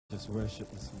Just worship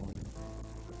this morning.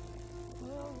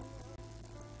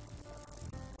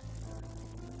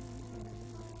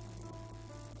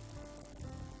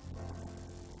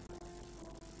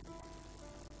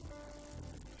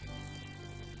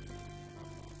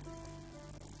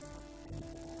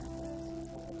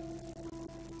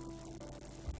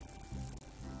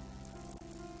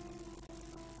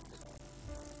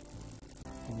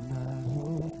 My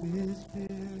hope is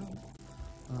built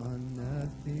on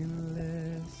nothing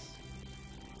less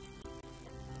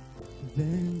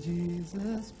than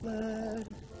Jesus' blood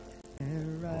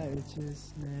and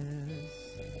righteousness.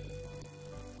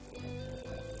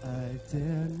 I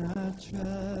dare not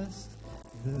trust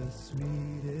the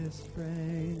sweetest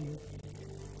frame,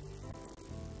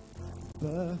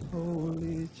 but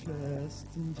wholly trust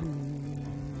in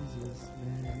Jesus'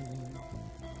 name.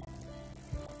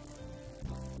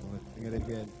 Sing it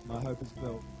again. My hope is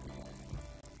built.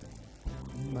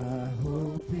 My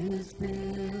hope is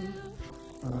built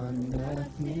on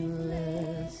nothing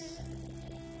less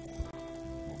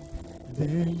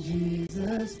than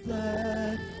Jesus'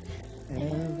 blood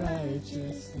and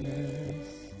righteousness.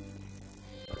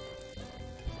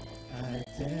 I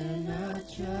dare not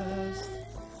trust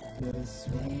the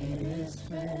sweetest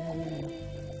frame,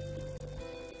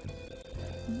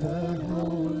 but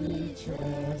wholly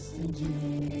trust in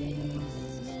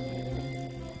Jesus'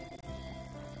 name.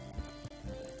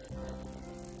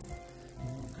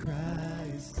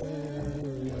 Christ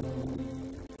alone,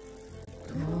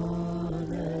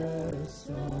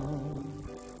 cornerstone,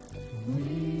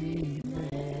 we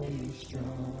made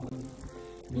strong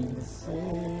in the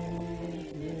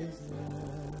Savior's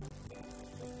love.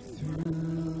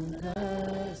 Through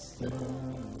the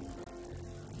storm,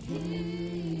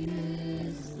 He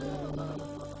is Lord,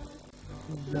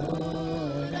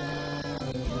 Lord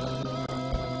our Lord.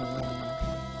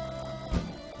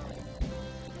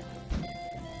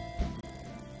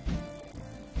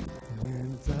 When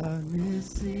darkness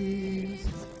seems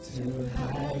to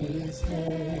hide His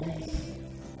face,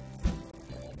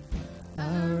 I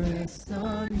rest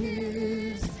on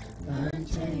His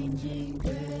unchanging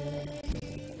grace.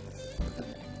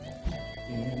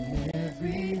 In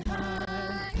every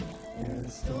high and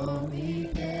stormy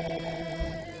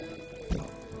day,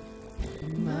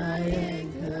 my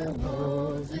anchor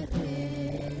holds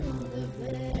within the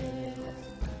veil.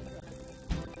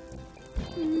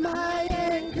 My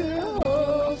anchor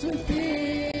holds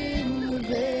within the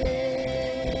veil.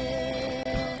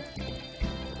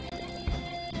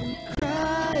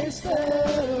 Christ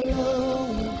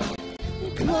alone,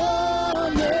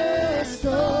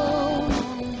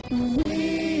 cornerstone,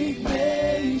 weak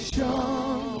made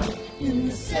strong in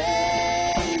the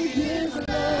Savior's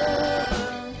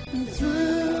love. And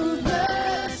through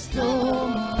the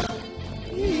storm,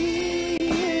 He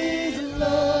is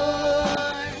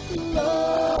Lord,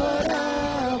 Lord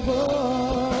our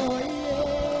boy.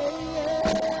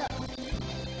 Yeah.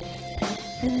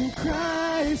 And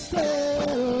Christ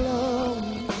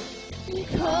alone,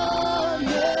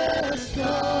 cornerstone,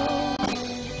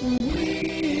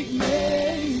 weak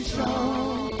made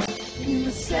strong in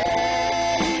the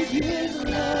Savior's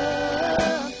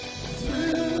love.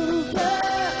 Through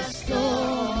the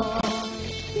storm,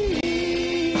 He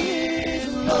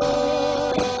is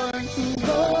Lord,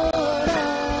 Lord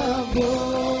our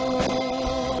born.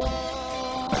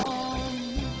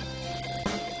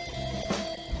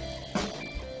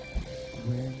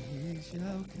 When He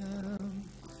shall come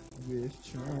with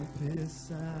trumpet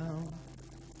sound,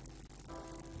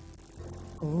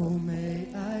 oh, may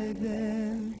I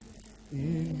then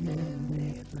in Him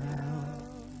be found,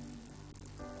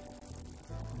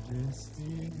 dressed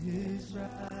in His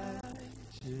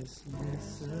righteousness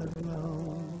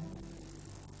alone,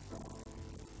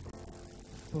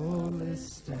 faultless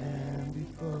stand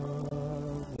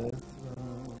before the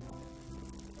throne.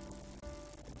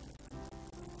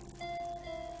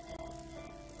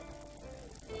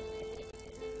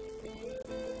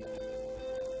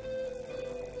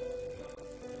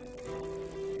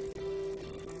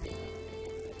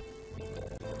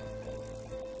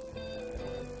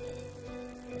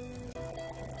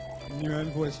 In your own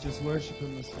voice, just worship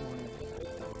Him this morning.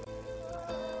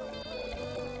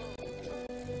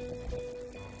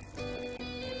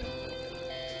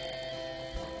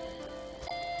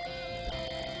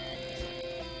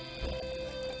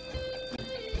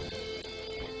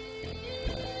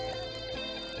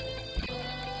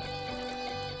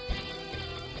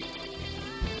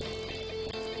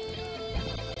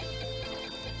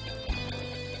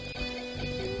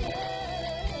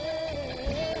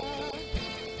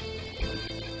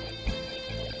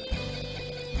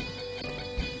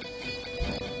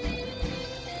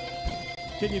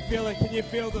 Can you feel it? Can you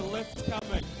feel the lift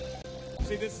coming?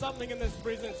 See, there's something in this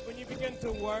presence. When you begin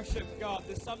to worship God,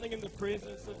 there's something in the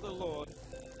presence of the Lord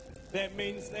that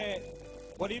means that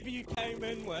whatever you came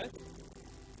in with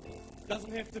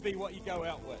doesn't have to be what you go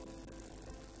out with.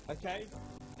 Okay?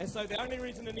 And so the only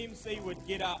reason an MC would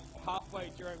get up halfway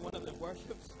during one of the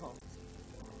worship songs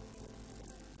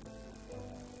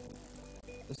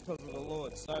is because of the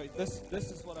Lord. So this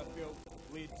is what I feel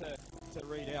led to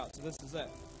read out. So this is it.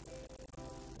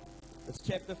 It's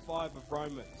chapter 5 of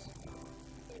Romans.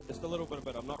 Just a little bit of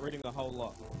it. I'm not reading the whole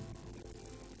lot.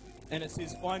 And it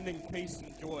says, finding peace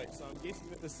and joy. So I'm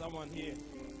guessing that there's someone here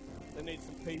that needs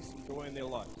some peace and joy in their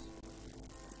lives.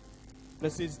 And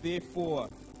it says, therefore,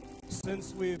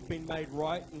 since we've been made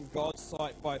right in God's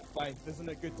sight by faith, isn't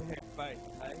it good to have faith,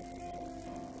 eh?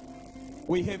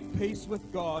 We have peace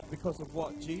with God because of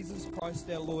what Jesus Christ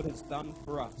our Lord has done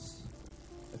for us.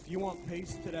 If you want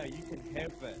peace today, you can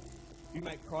have it. You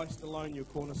make Christ alone your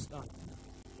cornerstone.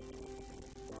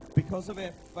 Because of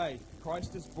our faith,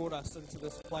 Christ has brought us into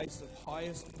this place of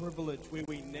highest privilege where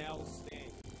we now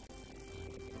stand.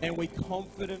 And we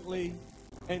confidently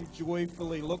and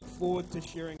joyfully look forward to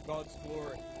sharing God's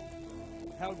glory.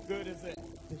 How good is it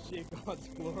to share God's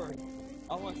glory?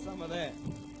 I want some of that.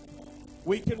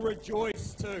 We can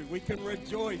rejoice too. We can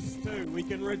rejoice too. We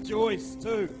can rejoice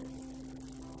too.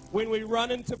 When we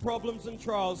run into problems and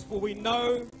trials, for we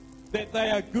know that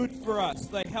they are good for us.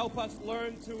 They help us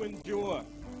learn to endure.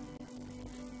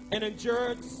 And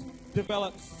endurance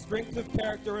develops strength of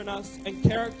character in us, and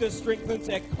character strengthens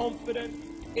our confident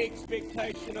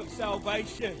expectation of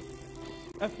salvation.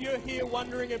 If you're here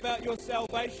wondering about your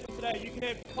salvation today, you can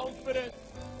have confident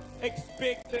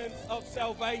expectance of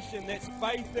salvation. That's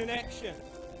faith in action.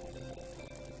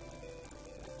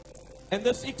 And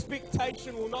this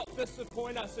expectation will not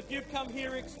disappoint us. If you've come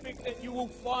here expectant, you will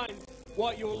find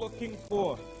what you're looking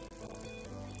for.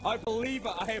 I believe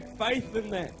it. I have faith in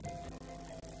that.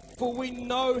 For we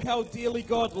know how dearly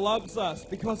God loves us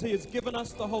because He has given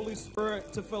us the Holy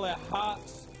Spirit to fill our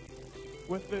hearts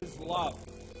with His love.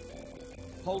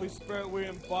 Holy Spirit, we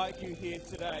invite you here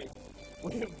today.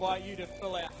 We invite you to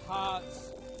fill our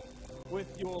hearts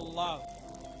with your love.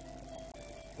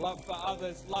 Love for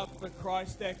others, love for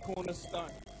Christ, our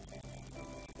cornerstone.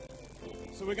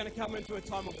 So we're going to come into a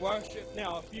time of worship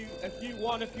now. If you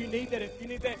need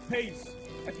that peace,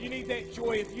 if you need that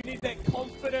joy, if you need that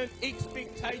confident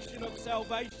expectation of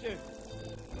salvation,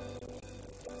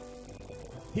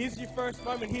 here's your first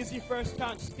moment, here's your first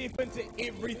chance. Step into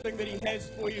everything that He has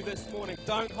for you this morning.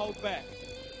 Don't hold back.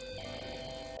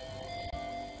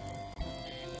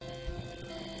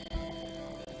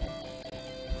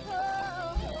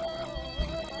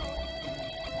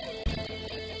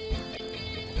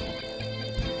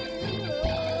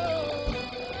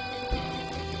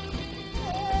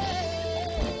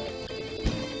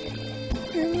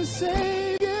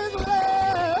 Savior's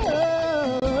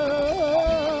love,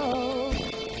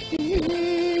 He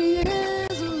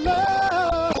is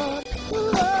Lord,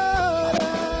 Lord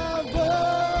of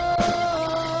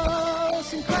all.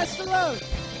 Sing Christ alone.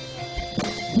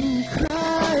 In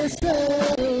Christ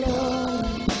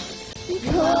alone,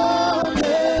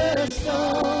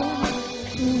 cornerstone,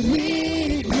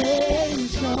 weak and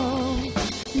strong,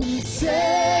 in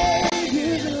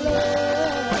Savior's love.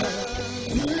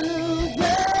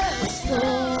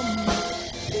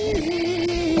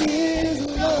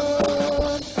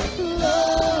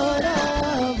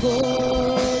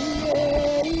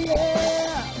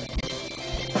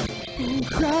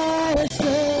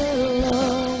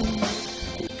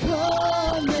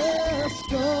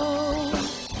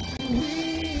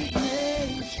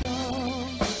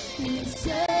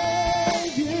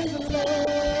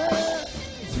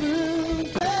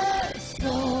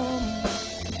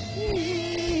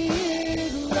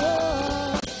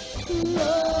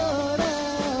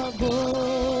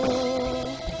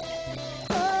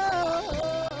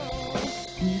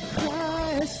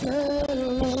 Christ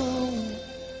alone,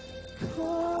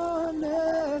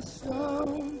 corner.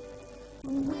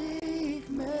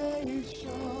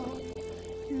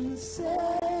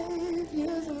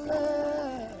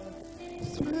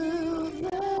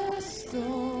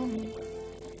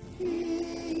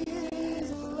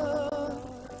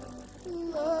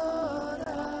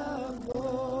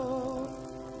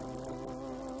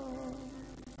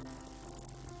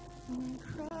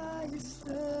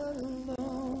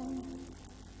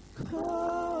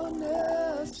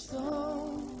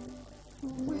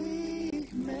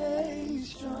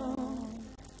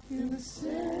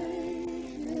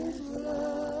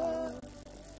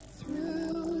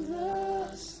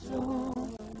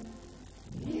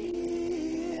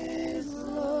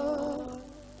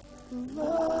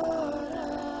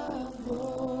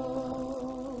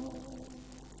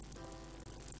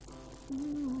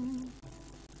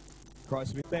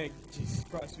 Christ, we thank you. Jesus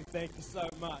Christ, we thank you so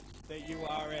much that you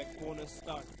are our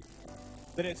cornerstone.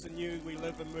 That it's in you we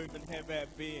live and move and have our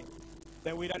being.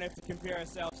 That we don't have to compare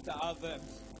ourselves to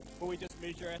others, but we just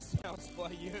measure ourselves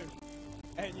by you.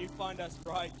 And you find us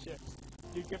righteous.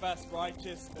 You give us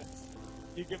righteousness.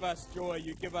 You give us joy.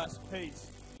 You give us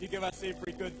peace. You give us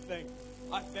every good thing.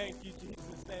 I thank you,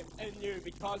 Jesus, that in you,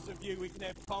 because of you, we can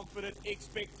have confident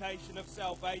expectation of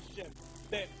salvation.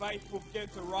 That faith will begin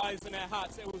to rise in our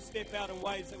hearts. That we'll step out in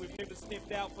ways that we've never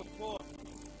stepped out before.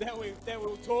 That we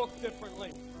will talk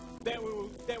differently. That we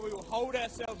will hold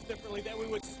ourselves differently. That we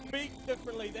would speak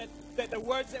differently. That the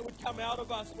words that would come out of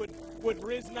us would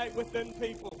resonate within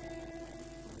people.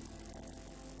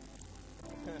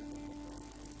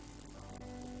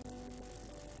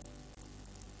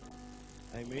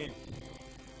 Amen.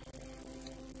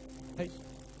 Hey,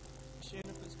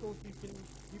 Shannon, if it's cool, can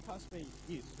you pass me?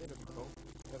 Yes, that'd be cool.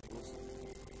 That'd be awesome.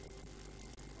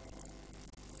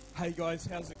 Hey guys,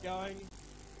 how's it going?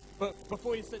 But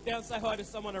before you sit down, say hi to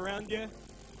someone around you.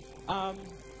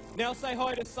 Now say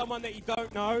hi to someone that you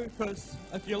don't know, because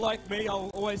if you're like me,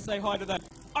 I'll always say hi to them.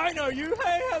 I know you.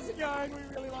 Hey, how's it going? We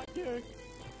really like you.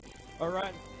 All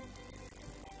right.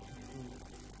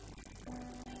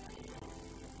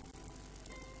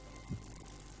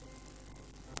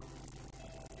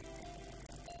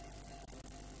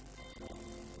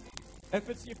 If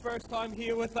it's your first time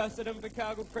here with us at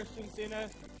Invercargill Christian Centre,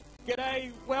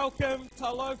 g'day, welcome,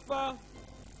 talofa,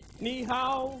 ni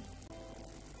hao,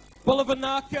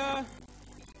 bulavanaka,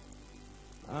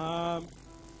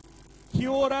 kia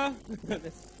ora.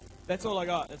 That's all I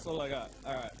got,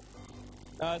 all right.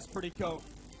 That's pretty cool.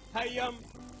 Hey,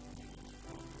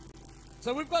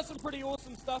 so we've got some pretty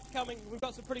awesome stuff coming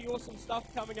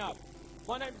up.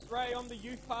 My name's Ray, I'm the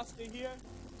youth pastor here.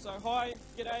 So hi,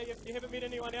 g'day. If you haven't met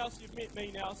anyone else, you've met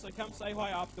me now, so come say hi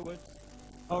afterwards.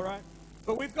 All right?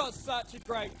 But we've got such a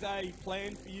great day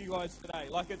planned for you guys today.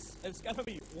 Like, it's going to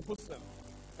be awesome.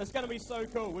 It's going to be so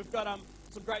cool. We've got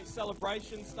some great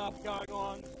celebration stuff going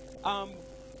on.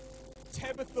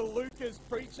 Tabitha Luecker's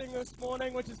preaching this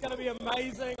morning, which is going to be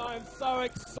amazing. I am so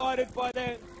excited by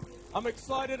that. I'm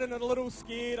excited and a little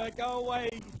scared. I go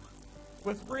away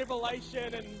with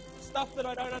revelation and stuff that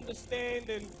I don't understand,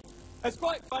 and it's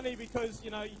quite funny because,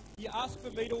 you ask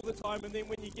for meat all the time, and then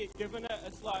when you get given it,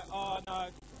 it's like, oh, no,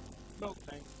 milk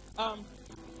thing.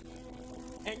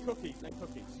 And cookies.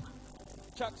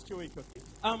 Chuck's Chewy cookies.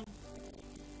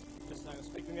 Just saying,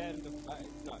 speaking that into,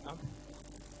 no.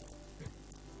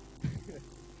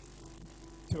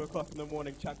 2 o'clock in the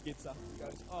morning, Chuck gets up and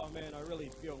goes, oh, man, I really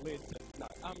feel led to, no.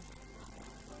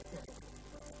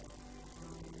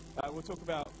 We'll talk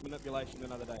about manipulation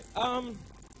another day.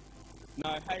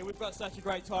 No, hey, we've got such a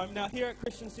great time. Now, here at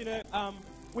Christian Centre,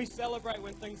 we celebrate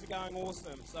when things are going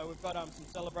awesome. So we've got some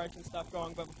celebration stuff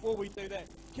going. But before we do that,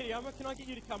 Kiriyama, can I get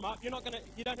you to come up? You don't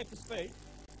have to speak.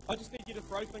 I just need you to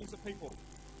throw things at people.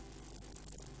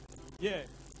 Yeah.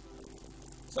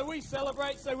 So we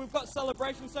celebrate. So we've got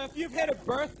celebration. So if you've had a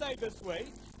birthday this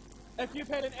week, if you've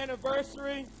had an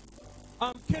anniversary,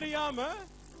 Kiriyama,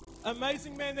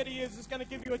 amazing man that he is going to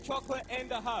give you a chocolate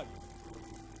and a hug.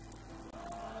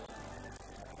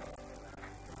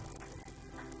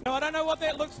 Now, I don't know what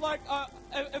that looks like.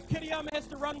 If Kiriyama has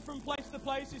to run from place to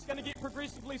place, he's going to get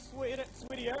progressively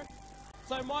sweatier.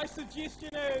 So my suggestion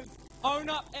is own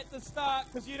up at the start,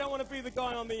 because you don't want to be the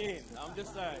guy on the end. I'm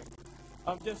just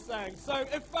saying. So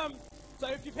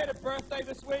if you've had a birthday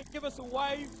this week, give us a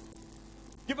wave.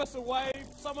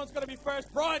 Someone's got to be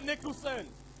first. Brian Nicholson.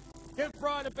 Give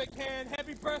Brian a big hand.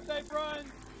 Happy birthday,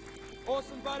 Brian.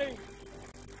 Awesome, buddy.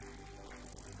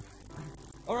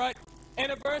 All right.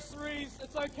 Anniversaries,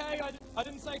 it's okay. I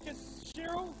didn't say kiss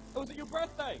Cheryl. It was at your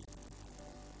birthday.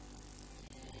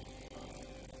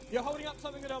 You're holding up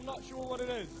something that I'm not sure what it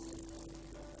is.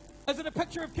 Is it a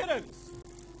picture of kittens?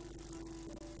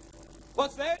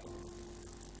 What's that?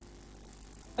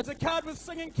 It's a card with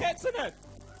singing cats in it.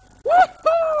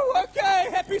 Woohoo! Okay,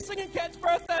 happy singing cat's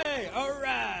birthday. All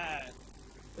right.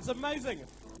 It's amazing.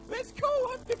 That's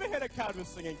cool. I've never had a card with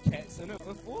singing cats in it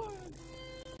before.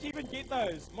 Did you even get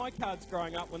those? My cards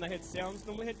growing up, when they had sounds,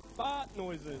 normally had fart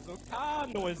noises or car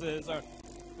noises. Or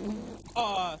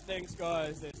oh, thanks,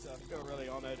 guys. I feel really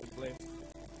honoured and blessed.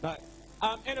 No.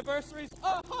 Anniversaries.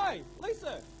 Oh, hi,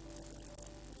 Lisa.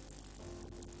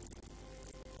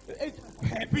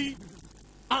 Happy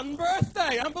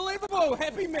unbirthday. Unbelievable.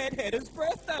 Happy Mad Hatter's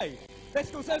birthday. That's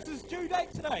cool. So it's his due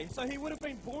date today. So he would have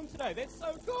been born today. That's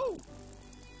so cool.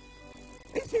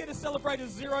 He's here to celebrate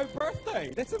his 0th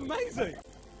birthday. That's amazing.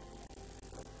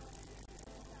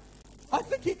 I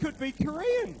think he could be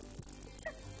Korean.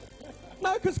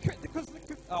 No, because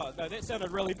oh no, that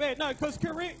sounded really bad. No, because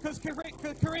Korean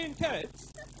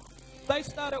kids, they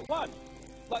start at 1.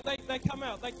 Like they come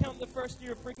out, they count the first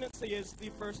year of pregnancy as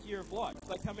their first year of life.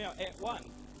 They come out at 1,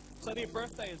 so their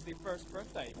birthday is their first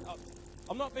birthday.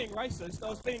 I'm not being racist. I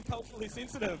was being culturally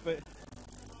sensitive, but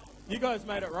you guys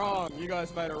made it wrong. You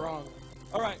guys made it wrong.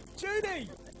 All right, Judy,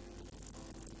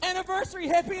 anniversary,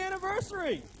 happy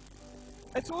anniversary.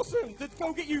 That's awesome. Did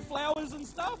Phil get you flowers and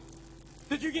stuff?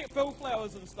 Did you get Phil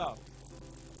flowers and stuff?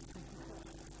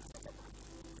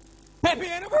 Happy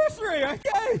anniversary,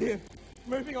 okay.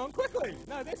 Moving on quickly.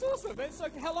 No, that's awesome. That's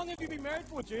okay. How long have you been married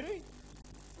for, Judy?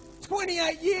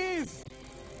 28 years.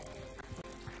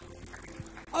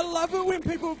 I love it when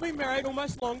people have been married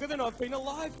almost longer than I've been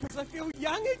alive because I feel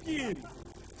young again.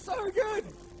 So good.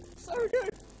 So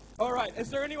good. All right, is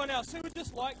there anyone else who would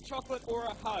just like chocolate or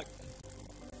a hug?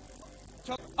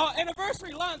 Oh,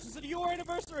 anniversary, Lance. Is it your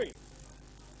anniversary?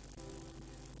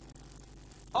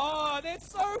 Oh,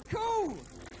 that's so cool.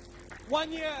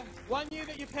 1 year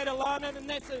that you've had Alana, and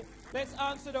that's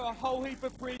answered a whole heap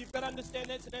of prayer. You've got to understand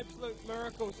that's an absolute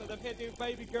miracle. So they've had their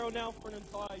baby girl now for an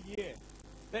entire year.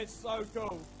 That's so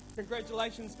cool.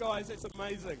 Congratulations, guys. That's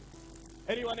amazing.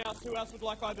 Anyone else? Who else would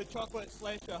like either chocolate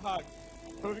 / a hug?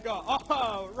 Who have we got?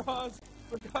 Oh, Roz.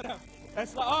 We've got him.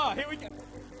 That's like, oh, here we go.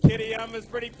 Kitty is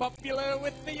pretty popular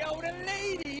with the older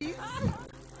ladies.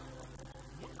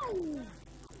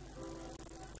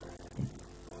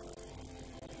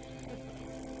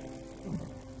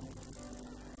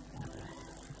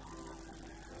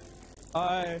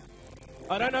 I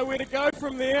don't know where to go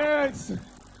from there.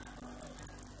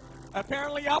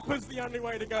 Apparently up is the only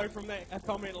way to go from that, a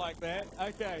comment like that.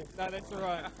 Okay, no, that's all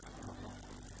right.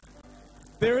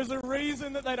 There is a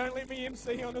reason that they don't let me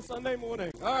MC on a Sunday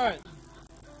morning. All right.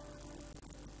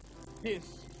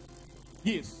 Yes.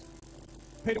 Yes.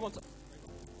 Peter wants it.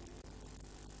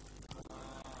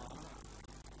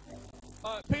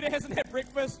 Peter hasn't had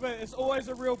breakfast, but it's always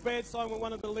a real bad sign when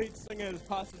one of the lead singers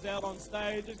passes out on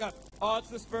stage. Just go, oh, it's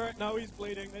the spirit. No, he's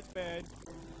bleeding. That's bad.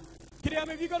 Kitty,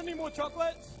 have you got any more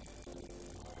chocolates?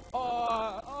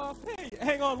 Oh, Pete.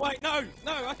 Hang on, wait. No,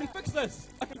 I can fix this.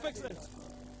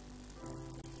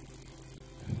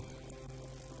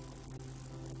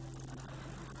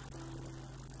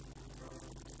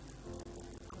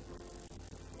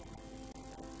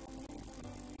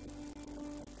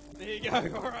 There you go.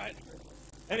 All right.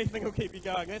 Anything will keep you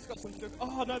going. That's got some sugar.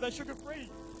 Oh, no, they're sugar-free.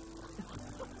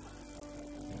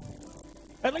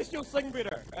 At least you'll sing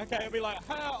better. Okay, it'll be like,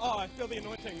 oh, I feel the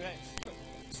anointing.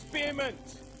 That's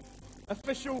spearmint.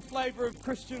 Official flavour of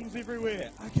Christians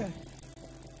everywhere. Okay.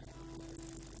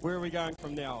 Where are we going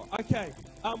from now? Okay.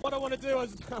 What I want to do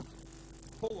is,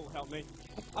 Paul will help me.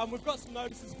 We've got some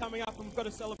notices coming up and we've got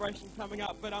a celebration coming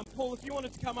up. But Paul, if you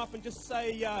wanted to come up and just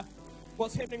say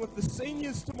what's happening with the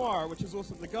seniors tomorrow, which is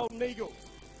awesome, the Golden Eagles.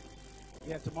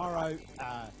 Yeah, tomorrow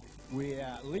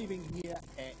we're leaving here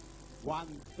at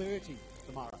 1:30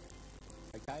 tomorrow.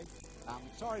 Okay?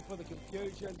 Sorry for the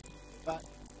confusion, but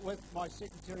with my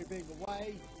secretary being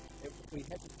away, we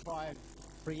had to try and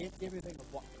preempt everything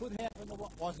of what could happen and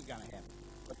what wasn't going to happen.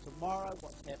 But tomorrow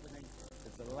what's happening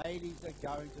is the ladies are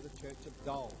going to the Church of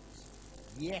Goals.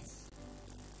 Yes.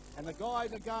 And the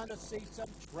guys are going to see some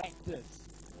tractors.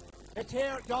 Let's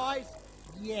hear it, guys.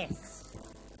 Yes.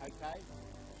 Okay?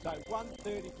 So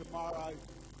 1:30 tomorrow,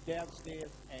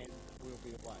 downstairs, and we'll be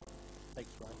away.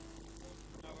 Thanks, Ray.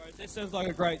 No worries. That sounds like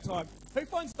a great time. Who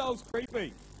finds dolls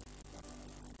creepy?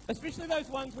 Especially those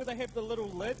ones where they have the little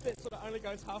lid that sort of only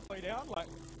goes halfway down. Like,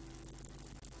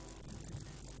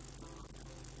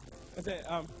 is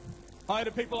that, hi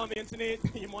to people on the internet.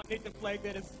 You might need to flag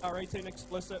that as R18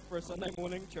 explicit for a Sunday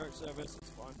morning church service. It's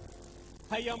fine.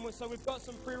 Hey, so we've got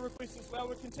some prayer requests as well.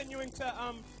 We're continuing to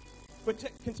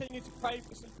continue to pray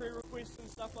for some prayer requests and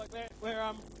stuff like that.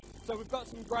 So we've got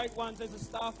some great ones as a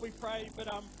staff. We pray, but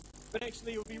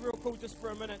actually it would be real cool just for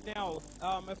a minute now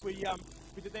if we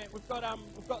did that. We've got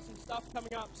some stuff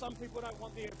coming up. Some people don't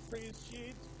want their prayers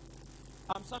shared.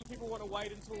 Some people want to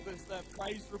wait until there's the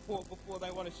praise report before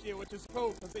they want to share, which is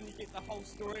cool because then you get the whole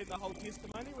story and the whole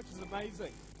testimony, which is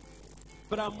amazing.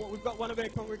 But we've got one of our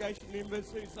congregation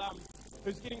members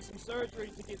who's getting some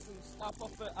surgery to get some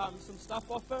stuff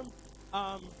off him.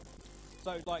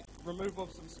 So like removal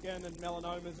of some skin and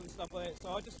melanomas and stuff like that. So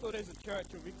I just thought as a church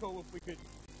it would be cool if we could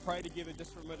pray together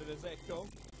just for a minute. Is that cool?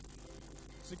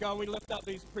 So God, we lift up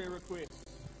these prayer requests.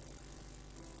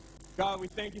 God, we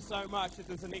thank you so much that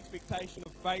there's an expectation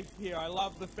of faith here. I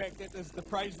love the fact that there's the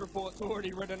praise report's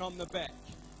already written on the back.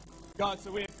 God,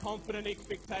 so we have confident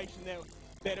expectation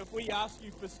that if we ask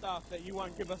you for stuff, that you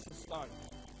won't give us a stone.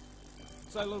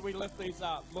 So, Lord, we lift these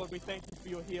up. Lord, we thank you for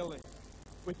your healing.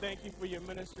 We thank you for your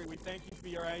ministry. We thank you for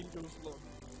your angels, Lord.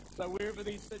 So wherever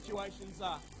these situations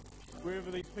are, wherever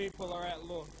these people are at,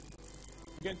 Lord,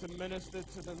 begin to minister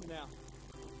to them now.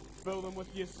 Fill them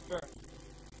with your spirit.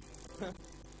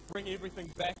 Bring everything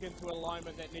back into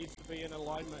alignment that needs to be in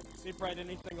alignment. Separate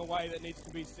anything away that needs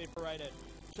to be separated.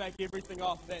 Shake everything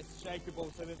off that's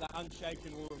shakeable so that the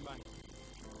unshaken will remain.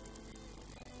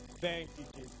 Thank you,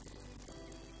 Jesus.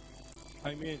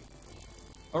 Amen.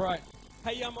 All right.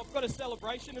 Hey, I've got a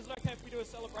celebration. Is it okay if we do a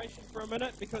celebration for a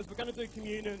minute? Because we're going to do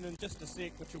communion in just a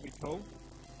sec, which will be cool.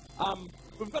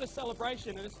 We've got a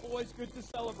celebration, and it's always good to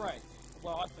celebrate.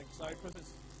 Well, I think so,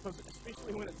 because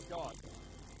especially when it's God.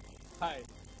 Hey.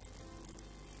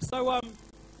 So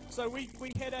we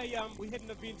had an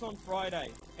event on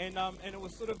Friday, and it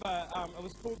was sort of it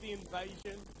was called the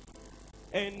Invasion,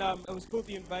 and it was called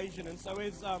the Invasion, and so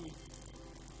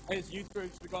as youth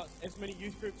groups, we got as many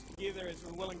youth groups together as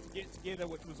were willing to get together,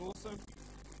 which was awesome.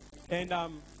 And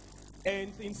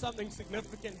then something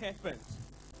significant happened.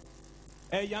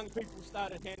 Our young people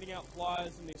started handing out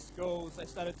flyers in their schools. They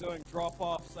started doing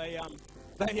drop-offs. They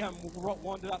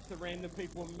wandered up to random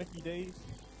people in Mickey D's.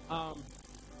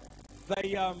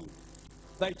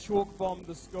 They chalk bombed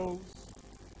the schools.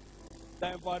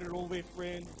 They invited all their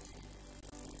friends.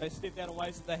 They stepped out in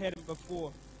ways that they hadn't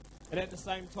before. And at the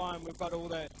same time, we've got all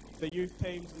the youth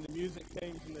teams and the music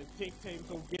teams and the tech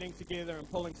teams all getting together and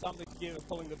pulling something together,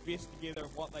 pulling the best together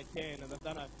of what they can, and they've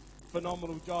done a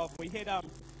phenomenal job. We had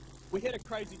a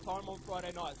crazy time on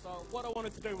Friday night. So what I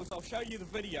wanted to do was I'll show you the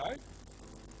video,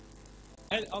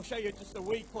 and I'll show you just a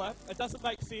wee clip. It doesn't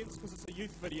make sense because it's a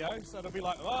youth video, so it'll be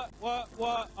like, what?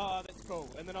 Oh, that's cool.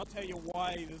 And then I'll tell you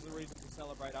why there's a reason to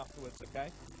celebrate afterwards,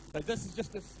 okay? So this is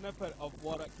just a snippet of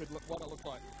what it looked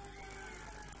like.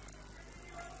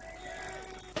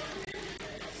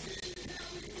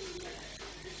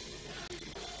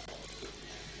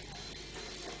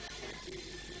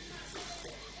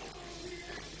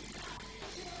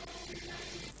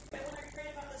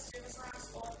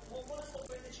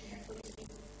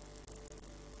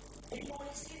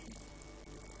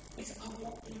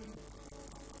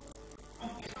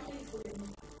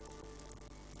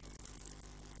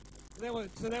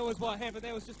 So that was what happened.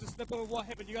 That was just a snippet of what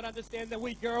happened. You got to understand that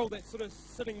wee girl that's sort of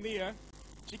sitting there,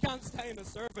 she can't stay in the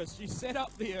service. She sat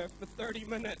up there for 30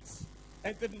 minutes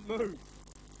and didn't move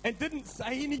and didn't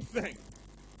say anything,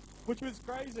 which was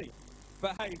crazy.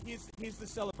 But hey, here's the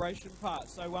celebration part.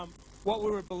 So what we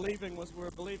were believing for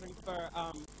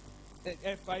our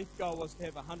faith goal was to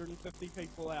have 150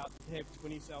 people out, to have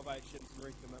 20 salvations and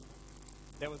recommit.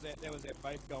 That was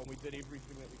our faith goal, and we did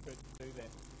everything that we could to do that.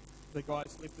 The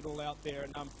guys left it all out there,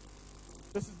 and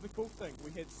this is the cool thing.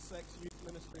 We had 6 youth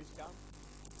ministries come,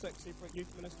 6 separate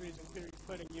youth ministries,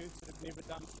 including youth that have never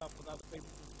done stuff with other people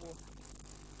before.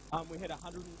 We had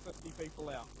 150 people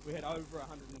out. We had over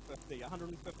 150.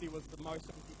 150 was the most.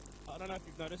 I don't know if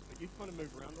you've noticed, but youth kind of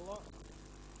move around a lot.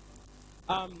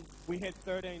 We had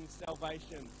 13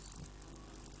 salvations.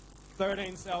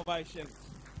 13 salvations.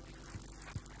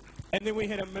 And then we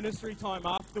had a ministry time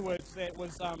afterwards that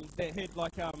was that had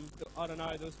like I don't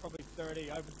know, there was probably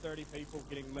over 30 people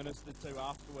getting ministered to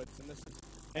afterwards,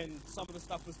 and some of the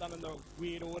stuff was done in the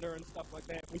weird order and stuff like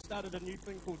that. We started a new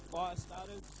thing called Fire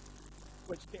Starters,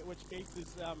 which Keith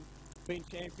has been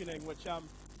championing,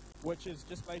 which is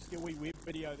just basically a wee web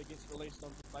video that gets released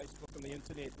onto Facebook and the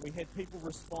internet. We had people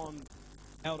respond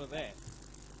out of that.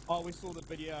 Oh, we saw the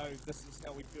video. This is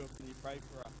how we feel. Can you pray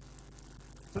for us?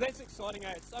 So that's exciting,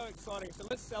 eh? It's so exciting. So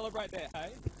let's celebrate that, hey?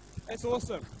 That's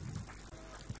awesome.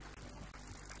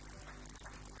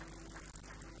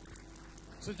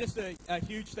 So just a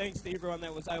huge thanks to everyone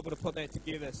that was able to put that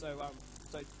together. So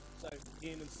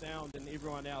Ian and Sound and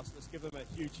everyone else, let's give them a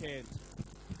huge hand.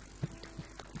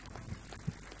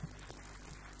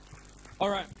 All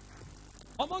right.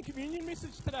 I'm on communion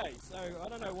message today, so I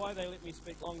don't know why they let me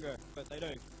speak longer, but they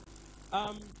do.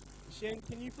 Shen,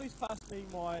 can you please pass me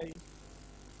my...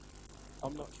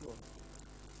 I'm not sure.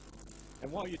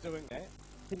 And while you're doing that,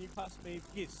 can you pass me...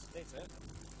 Yes, that's it.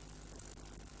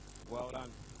 Well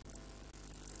done.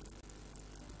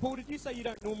 Paul, did you say you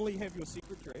don't normally have your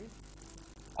secretary?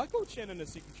 I called Shannon a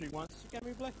secretary once. She gave me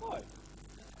a black eye.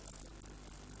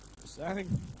 Just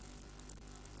saying.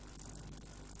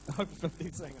 I hope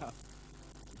 15's saying up.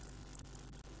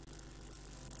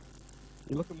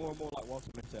 You're looking more and more like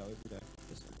Walter Matthau every day.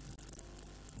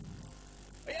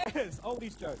 Yes,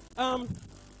 oldies joke.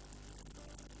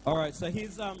 All right, so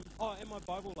here's and my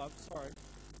Bible, love. Sorry.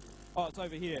 Oh, it's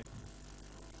over here.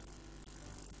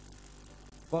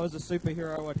 If I was a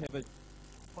superhero, I'd have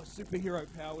my superhero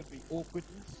power would be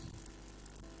awkwardness.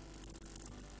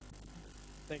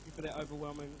 Thank you for that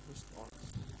overwhelming response.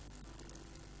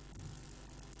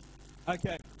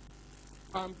 Okay.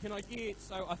 Can I get,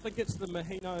 so I think it's the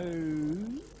Mahinos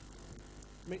and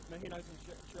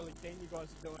Shirley Ken, you guys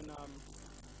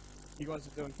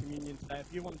are doing communion today.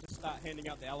 If you want to just start handing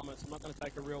out the elements, I'm not going to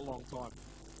take a real long time.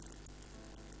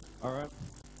 All right.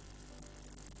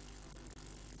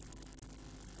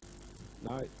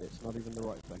 No, that's not even the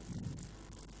right thing.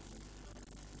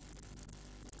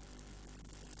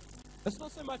 It's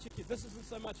not so much this isn't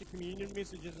so much a communion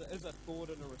message as it is a thought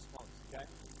and a response, okay?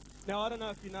 Now, I don't know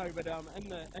if you know, but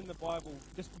in the Bible,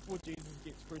 just before Jesus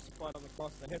gets crucified on the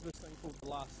cross, they have this thing called the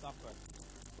Last Supper,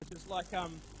 which is like,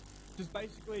 just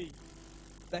basically,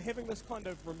 they're having this kind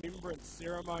of remembrance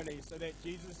ceremony so that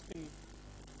Jesus can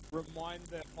remind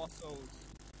the apostles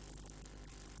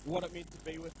what it meant to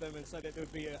be with them, and so that there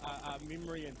would be a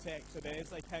memory intact, so that as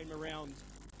they came around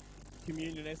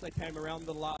communion, as they came around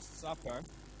the Last Supper,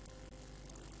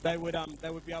 they would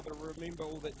be able to remember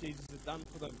all that Jesus had done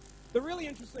for them. The really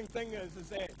interesting thing is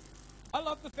that I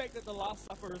love the fact that the Last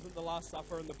Supper isn't the Last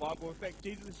Supper in the Bible. In fact,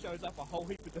 Jesus shows up a whole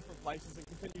heap of different places and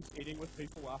continues eating with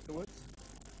people afterwards.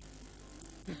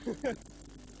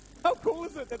 How cool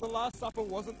is it that the Last Supper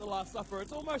wasn't the Last Supper?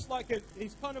 It's almost like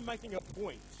he's kind of making a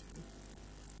point.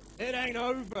 It ain't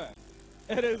over.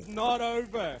 It is not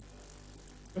over.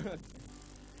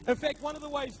 In fact, one of the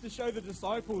ways to show the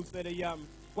disciples that he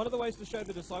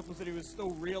was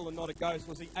still real and not a ghost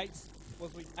was he ate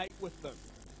with them.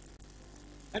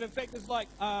 And in fact, it's like,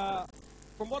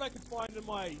 from what I could find in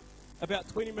my about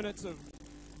 20 minutes of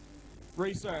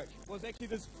research, was actually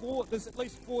there's at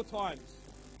least four times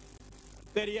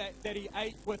that he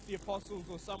ate with the apostles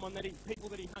or people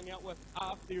that he hung out with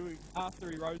after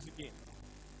he rose again.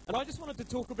 And I just wanted to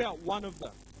talk about one of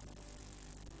them,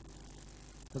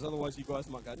 because otherwise you guys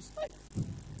might go to sleep.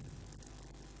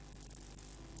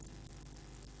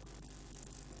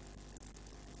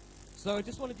 So I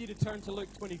just wanted you to turn to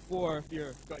Luke 24 if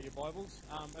you've got your Bibles.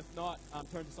 If not,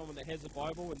 turn to someone that has a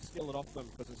Bible and steal it off them,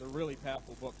 because it's a really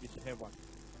powerful book. You should have one.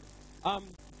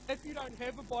 If you don't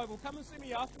have a Bible, come and see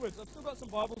me afterwards. I've still got some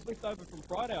Bibles left over from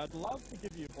Friday. I'd love to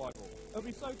give you a Bible. It'll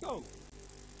be so cool.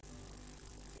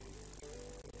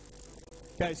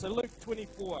 Okay, so Luke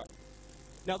 24.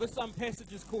 Now this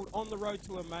passage is called On the Road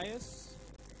to Emmaus.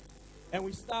 And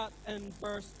we start in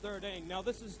verse 13. Now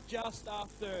this is just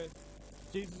after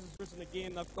Jesus has risen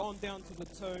again. They've gone down to the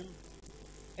tomb,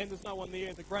 and there's no one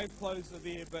there. The grave clothes are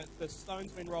there, but the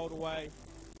stone's been rolled away,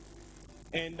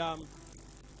 and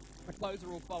the clothes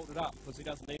are all folded up because he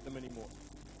doesn't need them anymore.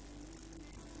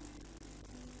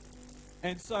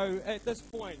 And so at this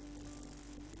point,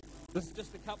 this is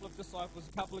just a couple of disciples,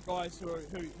 a couple of guys who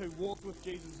walked with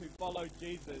Jesus, who followed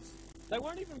Jesus. They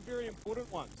weren't even very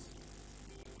important ones.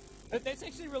 That's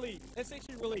actually really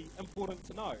important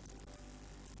to know.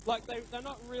 Like, they're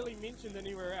not really mentioned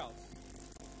anywhere else.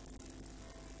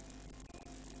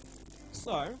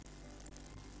 So,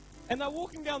 and they're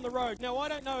walking down the road. Now, I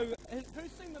don't know,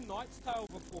 who's seen The Knight's Tale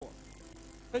before?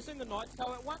 Who's seen The Knight's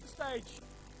Tale? At one stage,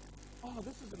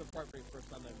 this isn't appropriate for a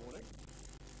Sunday morning.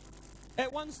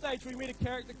 At one stage, we meet a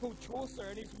character called Chaucer,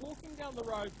 and he's walking down the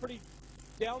road pretty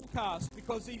downcast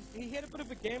because he had a bit of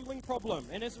a gambling problem,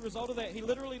 and as a result of that, he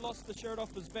literally lost the shirt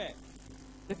off his back.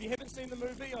 If you haven't seen the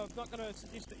movie, I'm not going to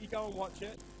suggest that you go and watch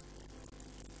it,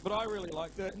 but I really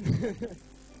liked it.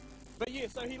 But yeah,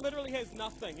 so he literally has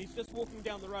nothing. He's just walking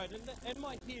down the road, and in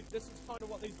my head, this is kind of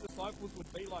what these disciples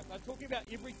would be like. They're talking about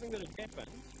everything that has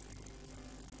happened,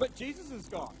 but Jesus is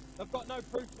gone. They've got no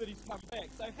proof that he's come back.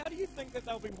 So how do you think that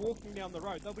they'll be walking down the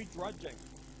road? They'll be drudging.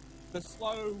 The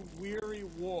slow, weary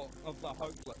walk of the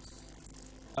hopeless.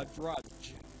 A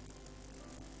drudge.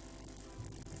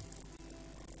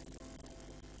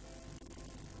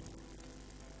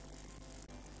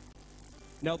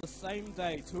 Now the same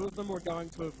day, two of them were going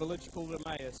to a village called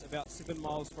Emmaus, about 7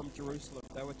 miles from Jerusalem.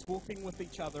 They were talking with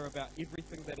each other about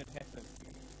everything that had happened.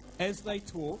 As they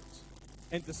talked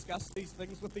and discussed these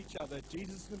things with each other,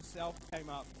 Jesus himself came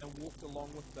up and walked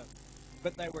along with them,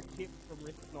 but they were kept from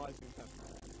recognizing him.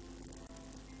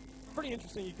 Pretty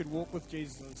interesting you could walk with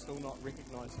Jesus and still not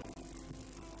recognize him.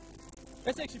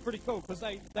 That's actually pretty cool, because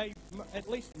they at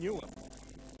least knew him,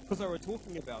 because they were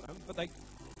talking about him, but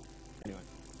anyway.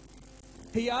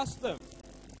 He asked them,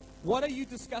 "What are you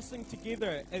discussing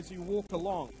together as you walk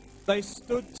along?" They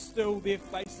stood still, their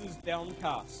faces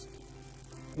downcast.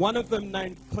 One of them,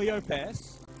 named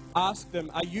Cleopas, asked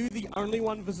him, "Are you the only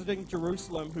one visiting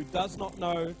Jerusalem who does not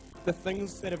know the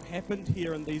things that have happened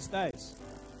here in these days?"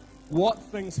 "What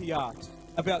things?" he asked.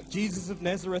 "About Jesus of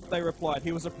Nazareth," they replied.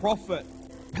 "He was a prophet,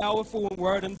 powerful in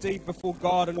word and deed before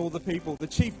God and all the people. The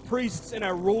chief priests and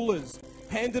our rulers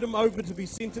handed him over to be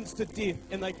sentenced to death,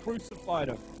 and they crucified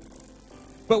him.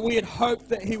 But we had hoped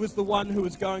that he was the one who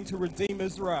was going to redeem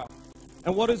Israel.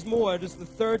 And what is more, it is the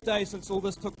third day since all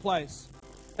this took place.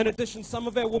 In addition, some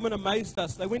of our women amazed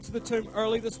us. They went to the tomb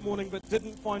early this morning but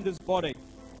didn't find his body.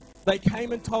 They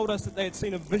came and told us that they had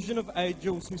seen a vision of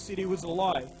angels who said he was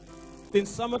alive. Then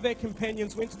some of our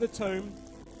companions went to the tomb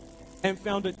and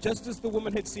found it just as the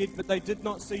woman had said, but they did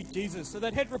not see Jesus. So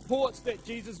they'd had reports that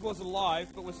Jesus was alive,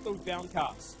 but were still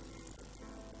downcast.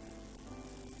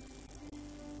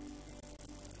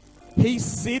 He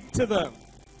said to them,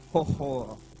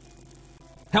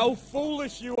 how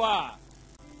foolish you are,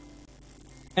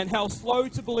 and how slow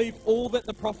to believe all that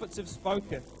the prophets have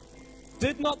spoken.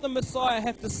 Did not the Messiah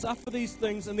have to suffer these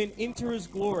things and then enter his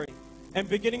glory? And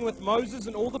beginning with Moses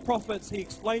and all the prophets, he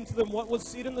explained to them what was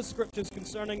said in the scriptures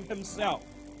concerning himself.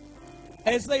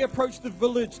 As they approached the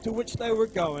village to which they were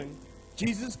going,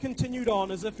 Jesus continued on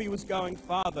as if he was going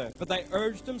farther, but they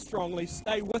urged him strongly,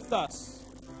 "Stay with us,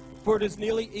 for it is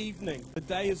nearly evening. The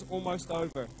day is almost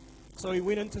over." So he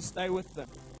went in to stay with them.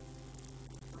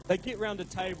 They get round a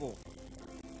table.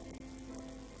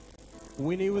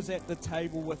 When he was at the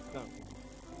table with them,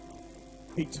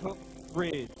 he took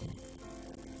bread,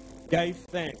 gave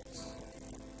thanks,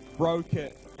 broke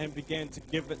it, and began to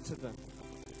give it to them.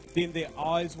 Then their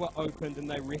eyes were opened and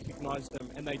they recognized him,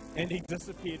 and he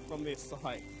disappeared from their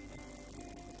sight.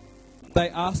 They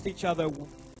asked each other,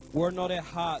 "Were not our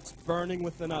hearts burning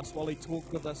within us while he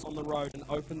talked with us on the road and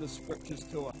opened the scriptures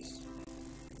to us?"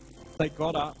 They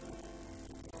got up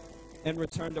and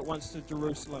returned at once to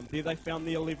Jerusalem. There they found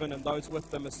the 11 and those with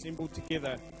them assembled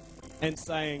together and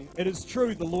saying, "It is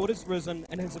true, the Lord is risen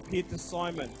and has appeared to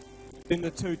Simon." Then the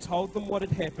two told them what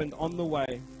had happened on the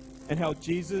way and how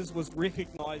Jesus was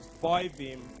recognized by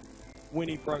them when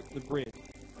he broke the bread.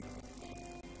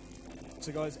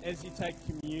 So guys, as you take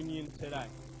communion today,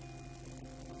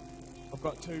 I've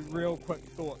got two real quick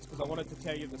thoughts because I wanted to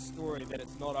tell you the story that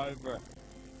it's not over.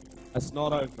 It's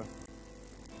not over.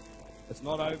 It's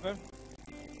not over.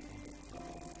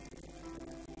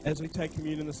 As we take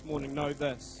communion this morning, know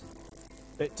this,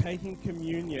 that taking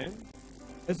communion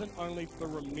isn't only for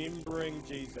remembering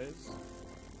Jesus,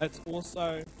 it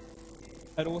also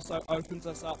opens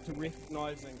us up to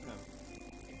recognizing him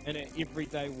in our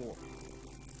everyday walk.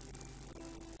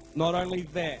 Not only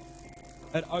that,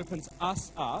 it opens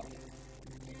us up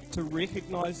to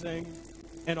recognizing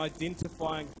and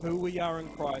identifying who we are in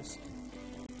Christ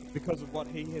because of what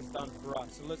he has done for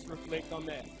us. So let's reflect on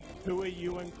that. Who are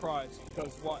you in Christ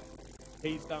because of what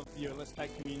he's done for you? And let's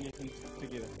take communion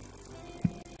together.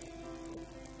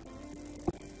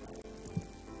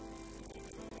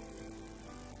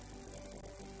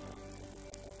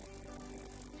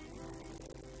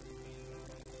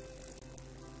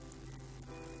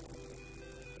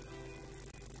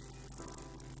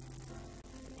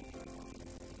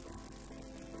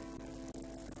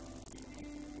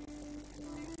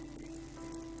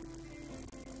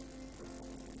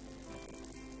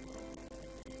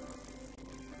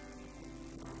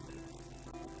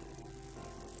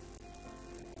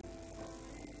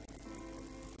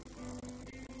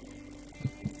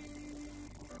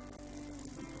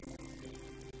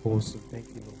 Awesome, thank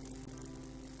you, Lord.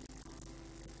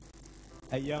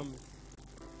 Hey,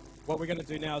 what we're going to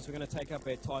do now is we're going to take up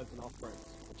our tithes and offerings,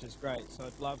 which is great. So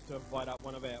I'd love to invite up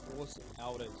one of our awesome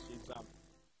elders. She's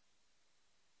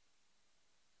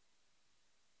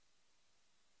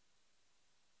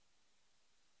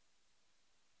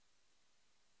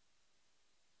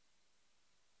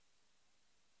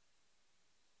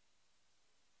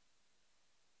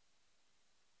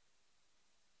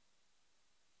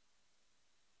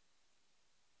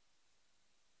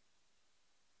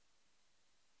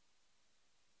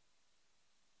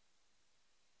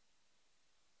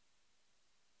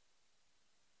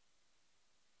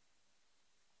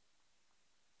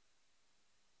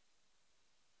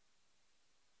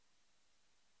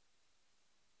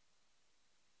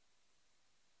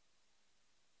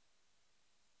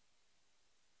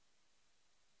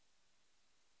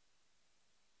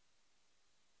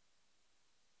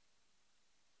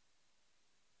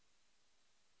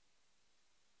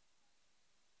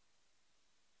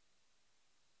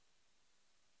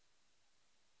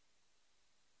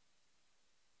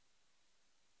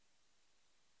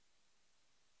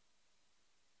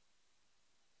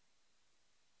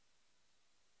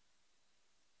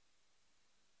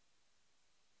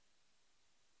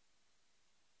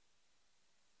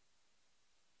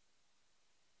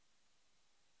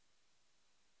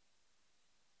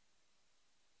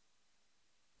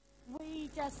We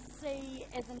just see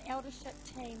as an eldership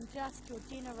team just your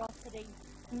generosity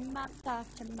month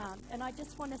after month. And I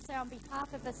just want to say on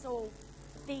behalf of us all,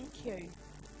 thank you.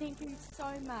 Thank you so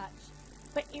much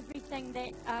for everything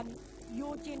that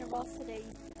your generosity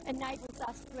enables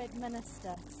us to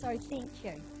administer. So thank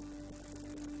you.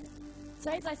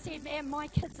 So as I said, man, my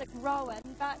kids are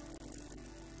growing, but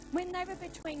when they were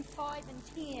between 5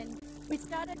 and 10, we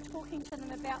started talking to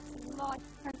them about some life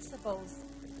principles.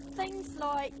 Things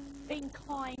like being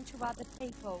kind to other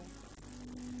people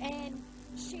and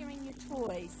sharing your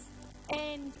toys.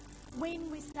 And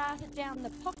when we started down the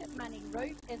pocket money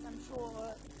route, as I'm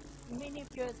sure many of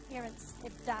your parents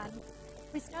have done,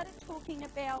 we started talking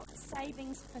about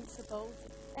savings principles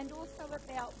and also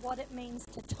about what it means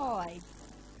to tithe.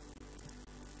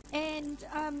 And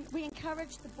we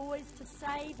encouraged the boys to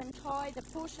save and tithe a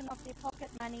portion of their pocket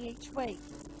money each week.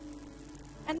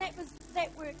 And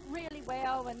that worked really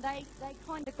well, and they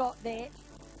kind of got that.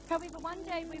 However, one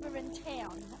day we were in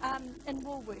town, in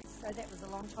Woolworths, so that was a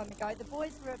long time ago. The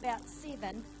boys were about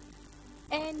 7,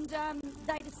 and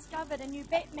they discovered a new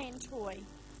Batman toy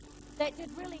that did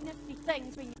really nifty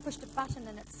things when you pushed a button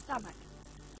in its stomach.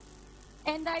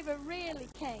 And they were really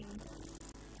keen.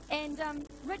 And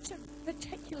Richard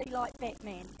particularly liked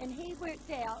Batman, and he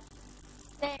worked out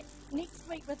that next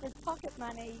week with his pocket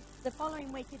money, the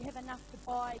following week he'd have enough to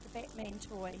buy the Batman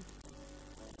toy.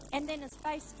 And then his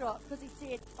face dropped because he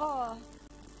said, oh,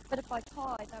 but if I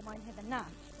tithe, I won't have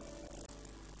enough.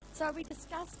 So we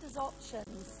discussed his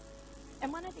options,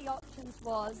 and one of the options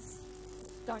was,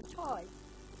 don't tithe.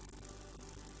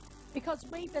 Because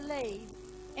we believe,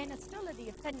 and it's still of the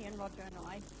opinion, Roger and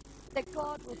I, that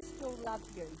God will still love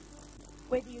you,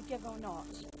 whether you give or not.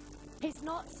 He's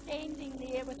not standing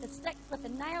there with a stick with a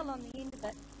nail on the end of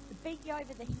it to beat you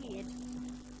over the head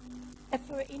if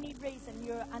for any reason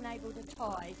you're unable to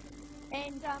tithe.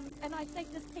 And I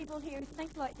think there's people here who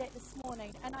think like that this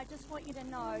morning, and I just want you to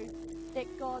know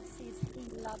that God says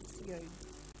He loves you.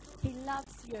 He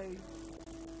loves you.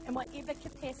 In whatever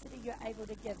capacity you're able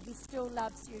to give, He still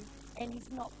loves you, and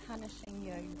He's not punishing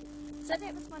you. So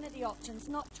that was one of the options,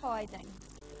 not tithing.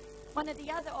 One of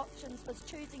the other options was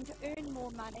choosing to earn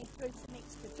more money through some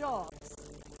extra jobs.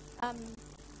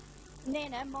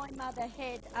 Nana, my mother,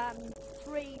 had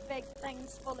 3 big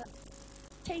things full of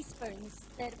teaspoons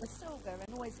that was silver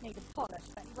and always needed polish,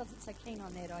 but he wasn't so keen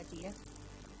on that idea.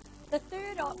 The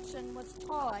third option was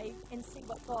tithe and see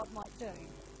what God might do.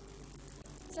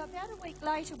 So about a week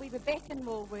later, we were back in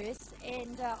Woolworths,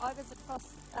 and I was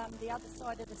across the other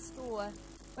side of the store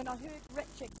when I heard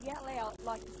Richard yell out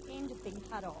like his hand had been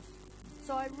cut off.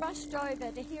 So I rushed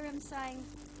over to hear him saying,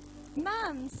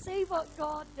 Mum, see what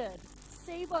God did.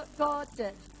 See what God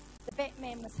did. The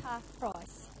Batman was half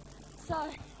price. So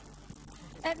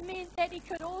it meant that he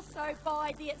could also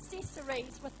buy the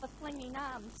accessories with the flinging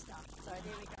arm stuff. So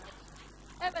there we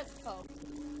go. It was cool.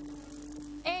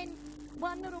 And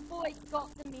one little boy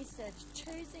got the message.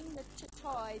 Choosing to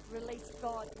tithe released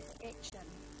God with action.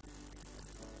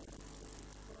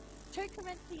 2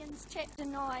 Corinthians chapter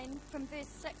 9 from verse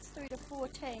 6 through to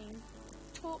 14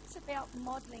 talks about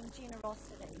modelling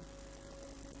generosity.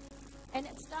 And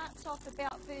it starts off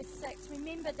about verse 6.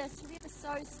 Remember this, whoever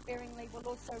sows sparingly will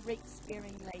also reap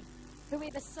sparingly.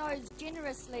 Whoever sows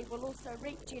generously will also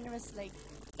reap generously.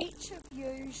 Each of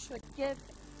you should give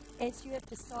as you have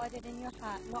decided in your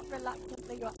heart, not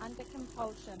reluctantly or under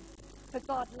compulsion, for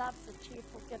God loves a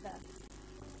cheerful giver.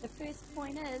 The first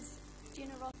point is,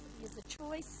 generosity is a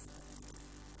choice,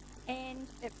 and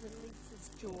it releases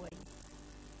joy.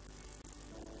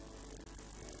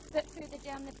 A bit further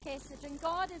down the passage, and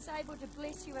God is able to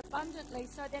bless you abundantly,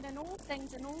 so that in all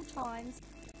things and all times,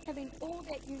 having all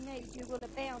that you need, you will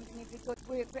abound in every good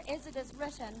work. For as it is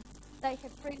written, they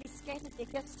have freely scattered their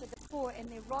gifts to the poor, and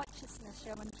their righteousness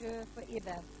shall endure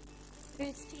forever.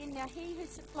 Verse 10, now he who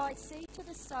supplies seed to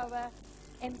the sower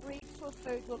and bread for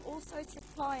food will also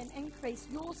supply and increase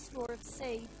your store of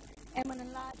seed, and will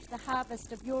enlarge the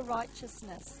harvest of your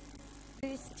righteousness.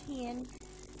 Verse 10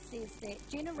 says that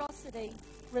generosity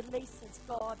releases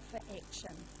God for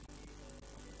action.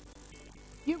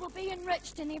 You will be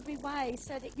enriched in every way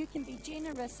so that you can be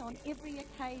generous on every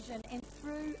occasion, and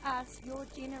through us your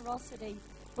generosity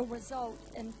will result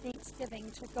in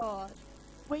thanksgiving to God.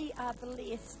 We are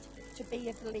blessed to be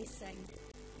a blessing.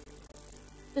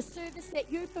 The service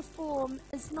that you perform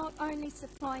is not only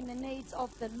supplying the needs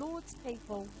of the Lord's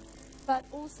people, but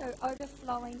also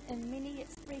overflowing in many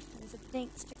expressions of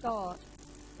thanks to God.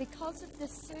 Because of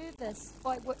this service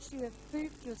by which you have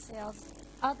proved yourselves,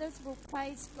 others will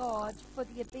praise God for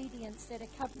the obedience that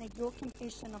accompanied your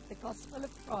confession of the gospel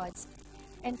of Christ,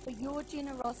 and for your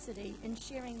generosity in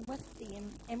sharing with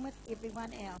them and with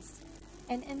everyone else.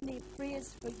 and in their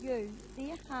prayers for you,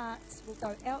 their hearts will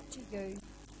go out to you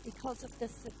because of the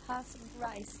surpassing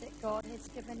grace that God has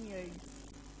given you.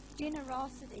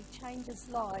 Generosity changes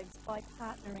lives by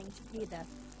partnering together.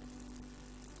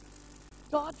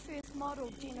 God first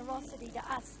modelled generosity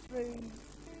to us through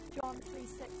John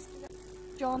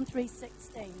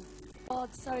 3:16.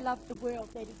 God so loved the world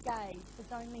that he gave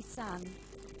his only Son,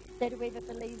 that whoever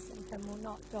believes in him will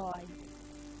not die,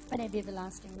 but have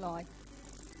everlasting life.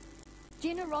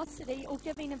 Generosity or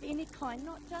giving of any kind,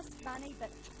 not just money,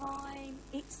 but time,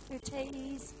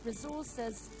 expertise,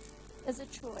 resources, is a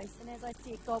choice. And as I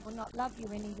said, God will not love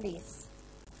you any less,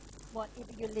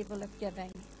 whatever your level of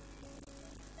giving.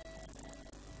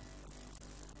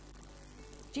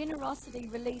 Generosity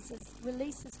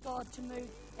releases God to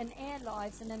move in our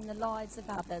lives and in the lives of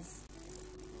others.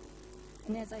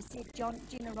 And as I said,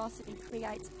 generosity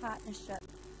creates partnership.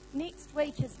 Next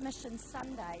week is Mission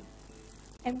Sunday,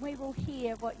 and we will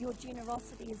hear what your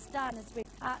generosity has done as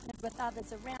we've partnered with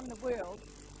others around the world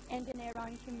and in our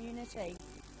own community.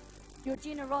 Your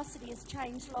generosity has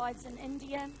changed lives in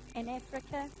India and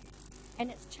Africa,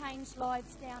 and it's changed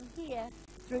lives down here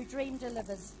through Dream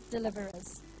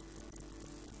Deliverers.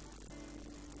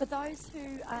 For those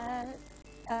who are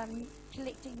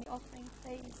collecting the offering,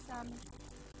 please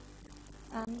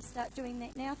start doing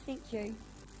that now. Thank you.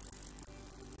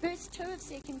 Verse 2 of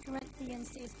 2 Corinthians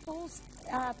says, Paul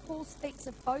speaks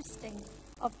of boasting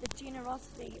of the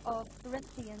generosity of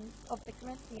the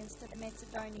Corinthians to the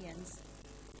Macedonians.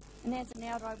 And as an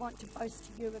elder, I want to boast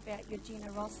to you about your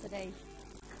generosity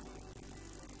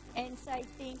and say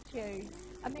thank you.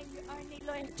 I mean, you only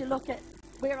have to look at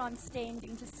where I'm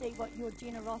standing to see what your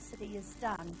generosity has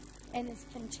done and is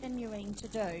continuing to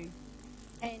do.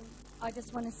 And I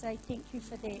just want to say thank you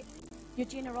for that. Your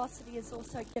generosity has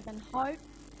also given hope.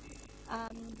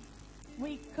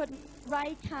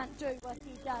 Ray can't do what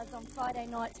he does on Friday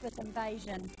nights with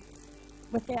Invasion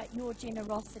without your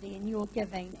generosity and your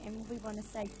giving, and we want to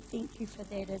say thank you for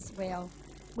that as well.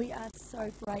 We are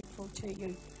so grateful to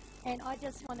you. And I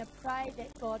just want to pray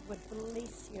that God would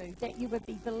bless you, that you would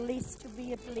be blessed to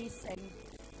be a blessing,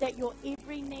 that your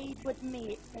every need would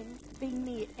be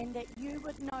met, and that you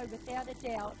would know without a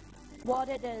doubt what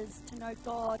it is to know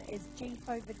God as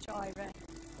Jehovah Jireh,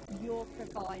 your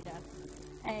provider.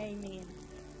 Amen.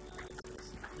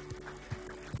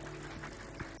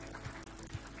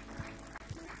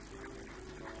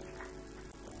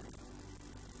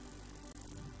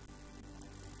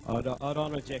 I'd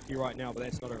honour Jackie right now, but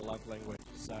that's not her love language.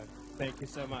 So thank you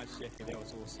so much, Jackie. That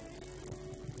was awesome.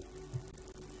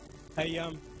 Hey,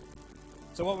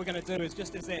 so what we're going to do is,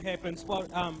 just as that happens,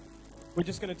 we're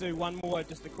just going to do one more,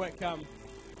 just a quick,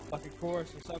 like a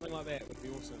chorus or something like that would be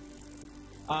awesome.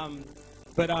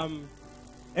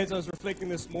 As I was reflecting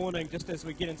this morning, just as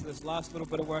we get into this last little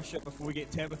bit of worship before we get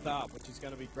Tabitha up, which is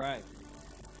going to be great,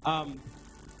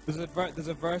 there's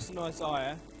a verse in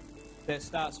Isaiah that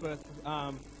starts with,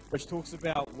 which talks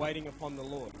about waiting upon the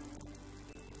Lord.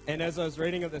 And as I was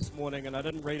reading it this morning, and I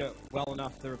didn't read it well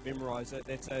enough to memorize it,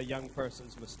 that's a young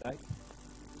person's mistake.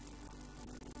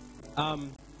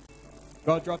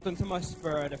 God dropped into my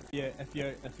spirit, if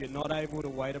you're not able to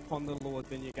wait upon the Lord,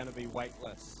 then you're going to be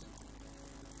weightless.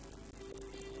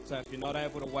 So if you're not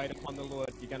able to wait upon the Lord,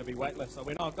 you're going to be weightless. I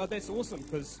went, oh God, that's awesome,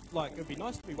 because like it'd be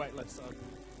nice to be weightless.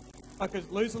 I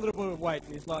could lose a little bit of weight.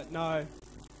 And he's like, no,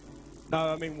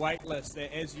 I mean weightless,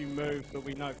 that as you move, there'll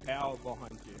be no power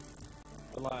behind you.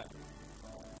 But like,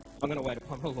 I'm going to wait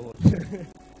upon the Lord.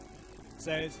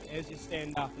 So as you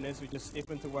stand up and as we just step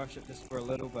into worship just for a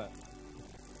little bit,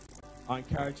 I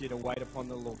encourage you to wait upon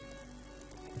the Lord.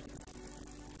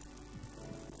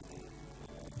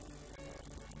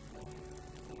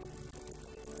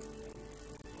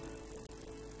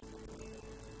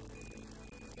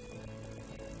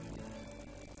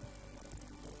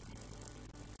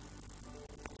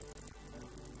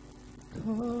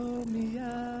 Call me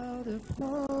out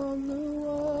upon the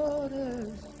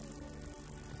waters,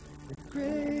 the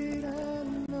great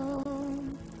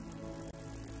unknown.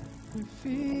 When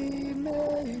feet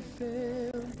may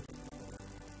fail,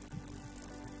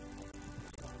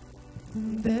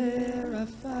 and there I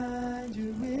find you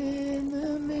in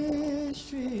the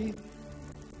mystery.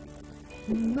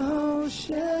 When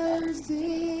oceans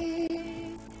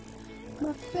deep,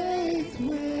 my faith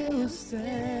will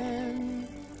stand.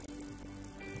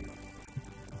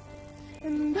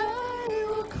 And I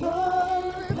will call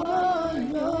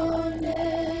upon your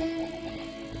name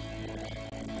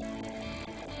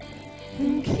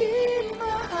and keep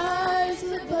my eyes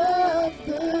above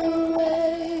the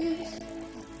waves.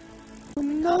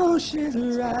 When oceans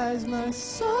oceans rise, my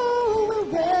soul will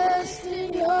rest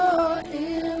in your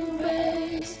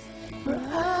embrace. For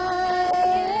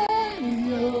I am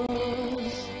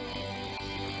yours,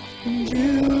 and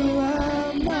you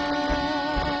are mine.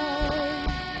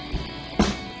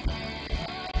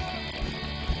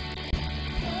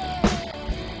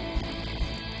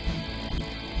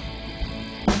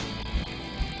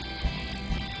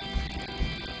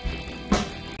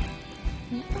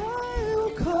 And I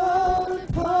will call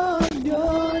upon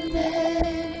your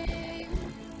name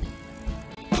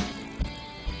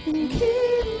and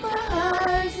keep my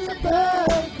eyes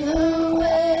above the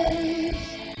waves.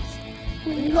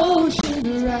 When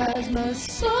oceans rise, my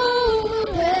soul will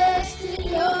rest in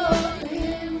your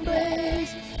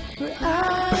embrace. For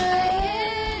I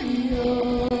am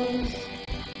yours,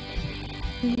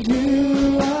 and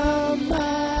you are mine.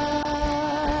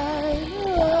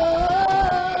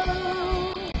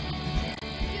 Oh,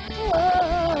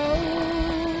 oh,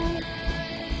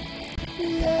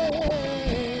 yeah.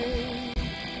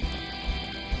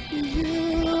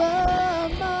 You are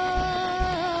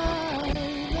mine.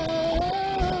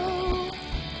 Oh,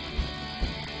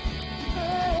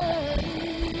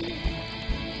 hey.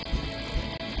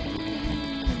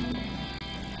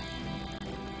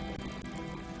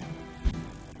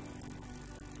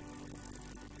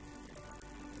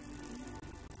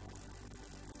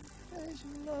 Praise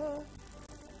you, Lord.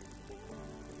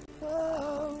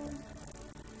 Oh,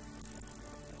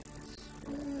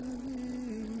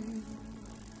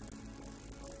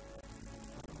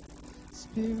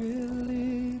 Spirit,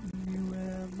 lead me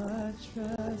where my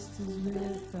trust is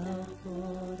without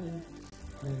border.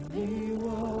 Let me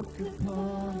walk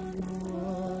upon the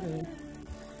water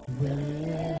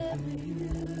wherever you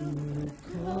would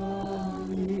call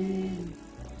me.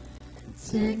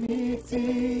 Take me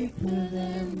deeper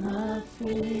than my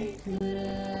feet could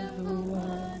ever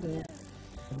wander,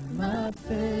 and my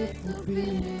faith will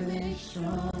be made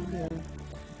stronger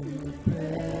in the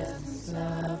presence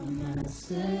of my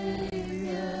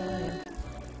Savior.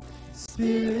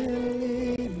 Spirit,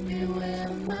 lead me where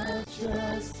my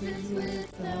trust is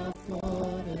without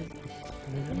border.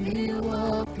 Let me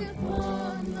walk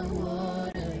upon the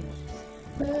water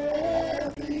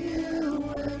wherever you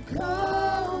will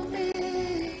call me.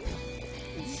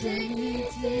 Take me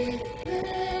deeper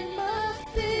than my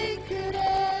feet could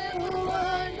ever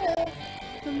wander,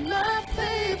 and my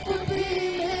faith will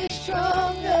be made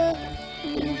stronger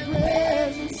in the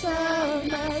presence of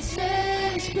my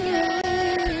Savior.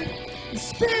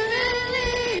 Spirit,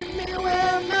 lead me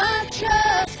where my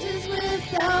trust is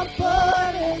without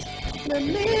borders. Let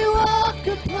me walk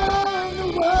upon the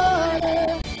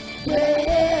water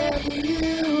wherever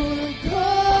you will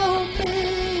call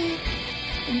me.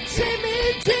 And take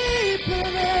me deeper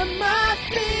than my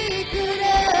feet could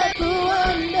ever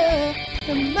wander,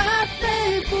 and my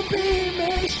faith will be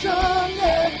made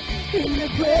stronger in the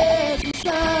presence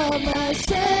of my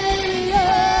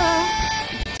Savior.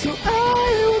 So I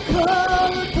will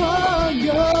call upon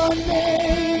your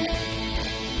name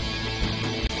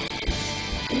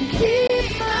and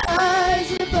keep my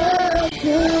eyes above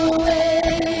the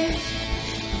waves.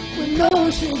 When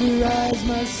oceans rise,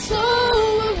 my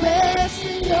soul will rest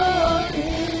in your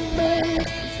embrace.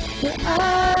 For I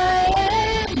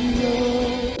am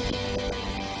yours,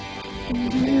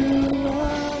 and you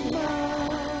are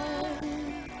mine.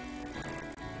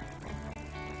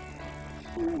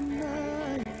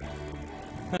 Tonight.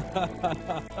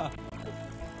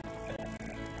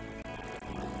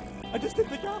 I just did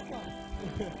the golf one.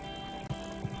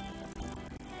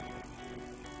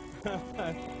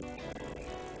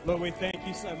 Lord, we thank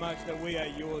you so much that we are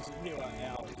yours and you are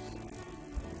ours.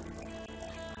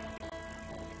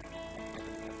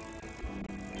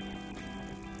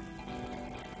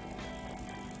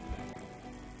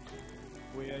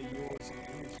 We are yours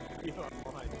and you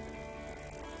are mine.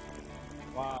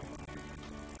 Wow.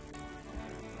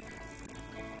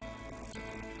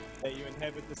 That you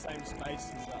inhabit the same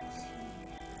space as us.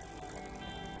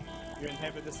 You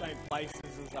inhabit the same places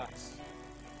as us.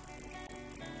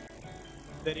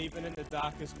 That even in the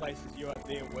darkest places, you are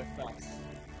there with us.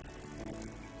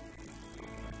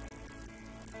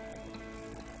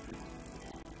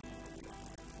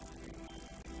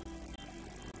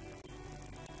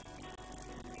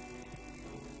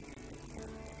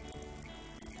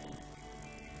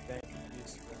 Thank you for your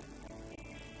Spirit.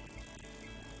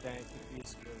 Thank you for your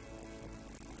Spirit.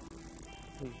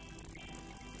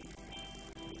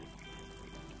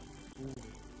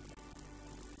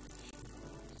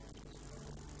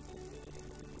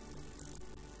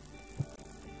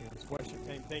 Worship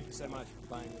team, thank you so much for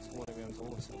playing this morning. It was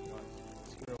awesome, guys.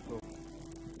 It's real cool.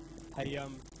 Hey,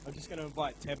 I'm just going to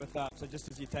invite Tabitha up, so just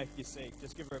as you take your seat,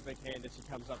 just give her a big hand as she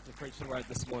comes up to preach the word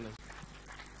this morning.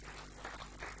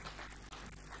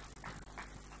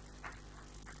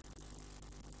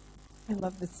 I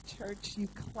love this church. You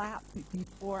clap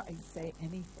before I say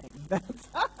anything.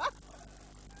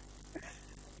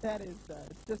 That is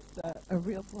just a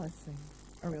real blessing,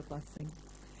 a real blessing.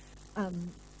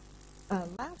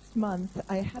 Last month,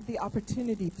 I had the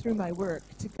opportunity through my work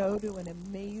to go to an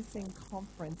amazing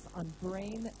conference on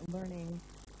brain learning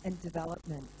and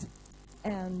development.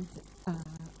 And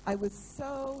I was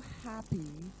so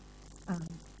happy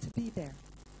to be there,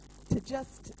 to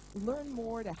just learn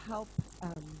more, to help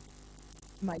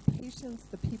my patients,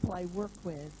 the people I work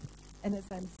with. And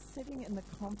as I'm sitting in the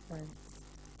conference,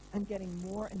 I'm getting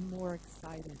more and more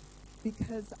excited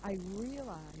because I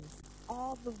realize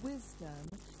all the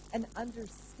wisdom and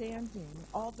understanding,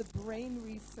 all the brain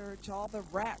research, all the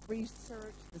rat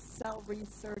research, the cell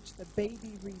research, the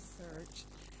baby research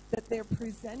that they're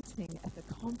presenting at the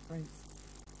conference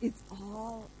is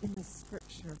all in the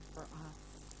scripture for us.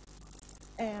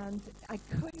 And I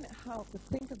couldn't help but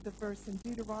think of the verse in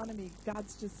Deuteronomy.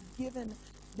 God's just given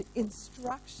the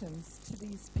instructions to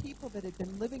these people that had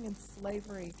been living in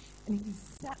slavery, and he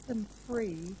set them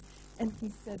free, and he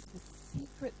says the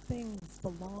secret things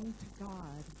belong to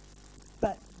God,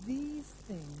 but these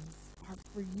things are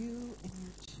for you and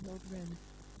your children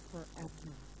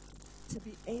forever, to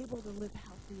be able to live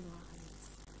healthy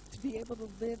lives, to be able to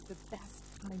live the best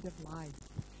kind of life.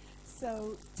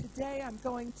 So today I'm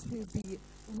going to be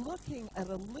looking at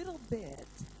a little bit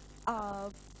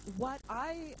of what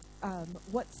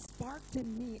sparked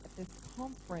in me at this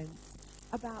conference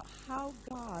about how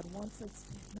God wants us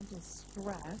to handle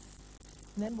stress.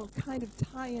 And then we'll kind of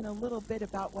tie in a little bit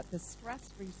about what the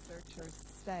stress researchers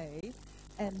say,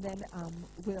 and then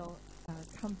we'll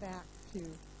come back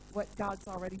to what God's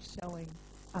already showing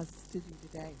us to do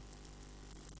today.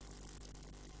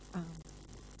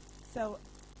 So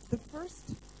the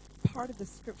first part of the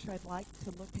scripture I'd like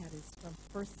to look at is from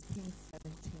 1 Kings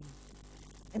 17.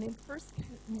 And in 1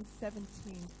 Kings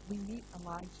 17, we meet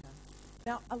Elijah.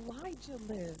 Now, Elijah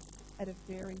lives at a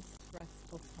very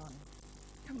stressful time.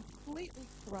 Completely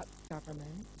corrupt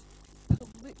government,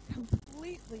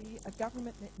 completely a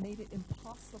government that made it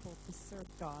impossible to serve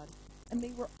God, and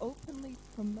they were openly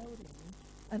promoting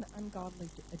an ungodly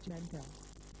agenda.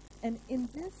 And in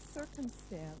this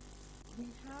circumstance, we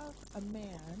have a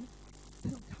man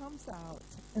who comes out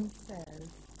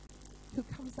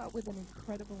with an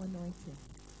incredible anointing.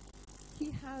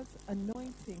 He has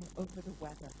anointing over the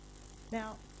weather.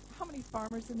 Now, how many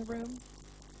farmers in the room?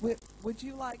 Would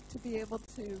you like to be able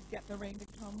to get the rain to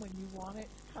come when you want it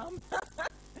to come?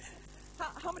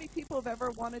 How many people have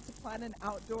ever wanted to plan an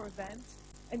outdoor event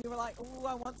and you were like, oh,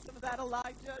 I want some of that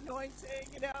Elijah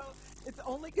anointing, it's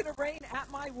only going to rain at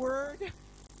my word?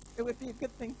 It would be a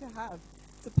good thing to have.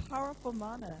 It's a powerful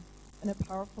manna and a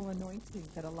powerful anointing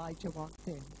that Elijah walked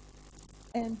in.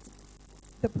 And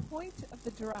the point of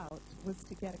the drought was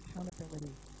to get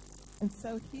accountability. And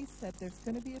so he said, there's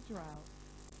going to be a drought.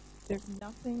 There's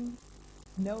nothing,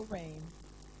 no rain,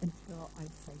 until I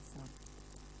say so.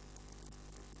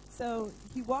 So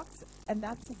he walks, and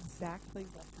that's exactly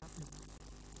what happens.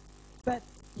 But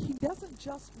he doesn't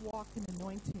just walk in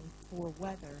anointing for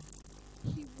weather.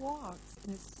 He walks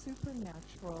in a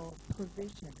supernatural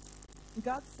provision. And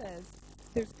God says,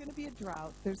 there's going to be a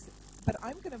drought, but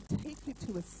I'm going to take you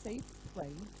to a safe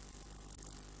place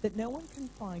that no one can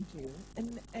find you,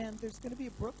 and there's going to be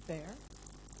a brook there,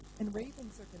 and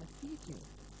ravens are going to feed you.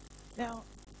 Now,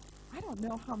 I don't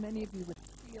know how many of you would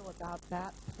feel about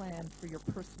that plan for your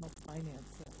personal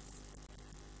finances.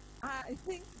 I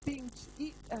think being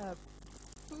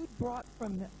food brought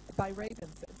by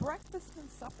ravens, breakfast and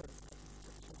suppers,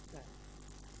 the scripture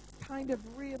says, kind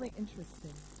of really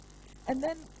interesting. And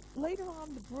then later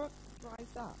on, the brook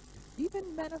dries up.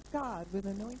 Even men of God with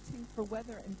anointing for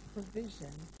weather and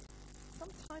provision,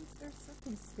 sometimes their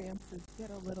circumstances get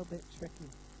a little bit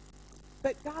tricky.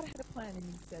 But God had a plan, and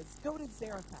he says, go to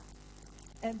Zarephath.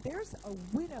 And there's a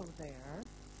widow there,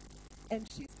 and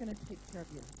she's going to take care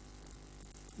of you.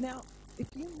 Now, if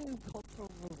you knew cultural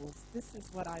rules, this is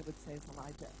what I would say as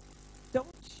Elijah.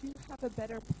 Don't you have a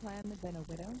better plan than a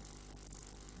widow?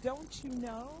 Don't you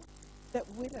know that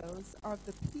widows are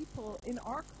the people in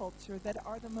our culture that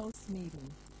are the most needy?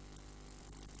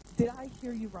 Did I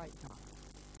hear you right, God?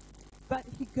 But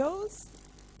he goes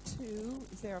to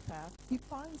Zarephath, he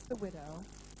finds the widow,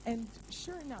 and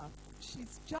sure enough,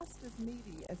 she's just as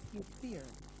needy as he had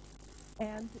feared.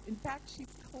 And in fact,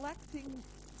 she's collecting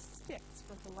sticks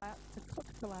for to cook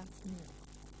the last meal.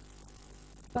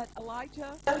 But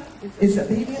Elijah is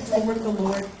obedient to the word of the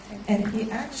Lord, and he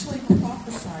actually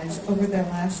prophesies over their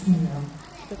last meal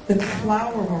that the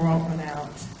flour won't run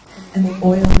out and the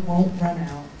oil won't run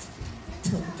out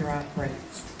till the drought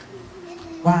breaks.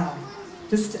 Wow.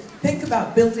 Just think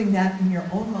about building that in your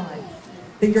own life,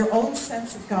 that your own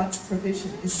sense of God's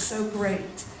provision is so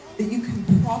great that you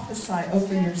can prophesy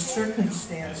over your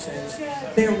circumstances.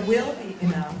 There will be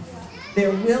enough.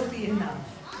 There will be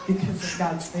enough because of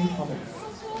God's faithfulness.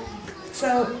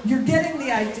 So you're getting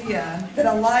the idea that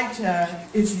Elijah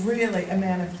is really a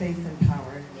man of faith and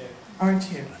power,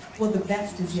 aren't you? Well, the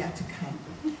best is yet to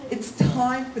come. It's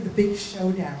time for the big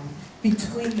showdown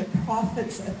between the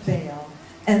prophets of Baal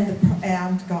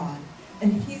and God.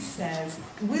 And he says,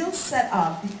 we'll set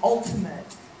up the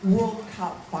ultimate World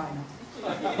Cup final.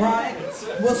 Right?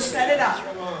 We'll set it up.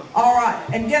 All right.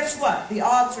 And guess what? The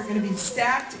odds are going to be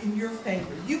stacked in your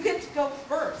favor. You get to go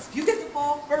first. You get to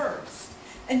fall first.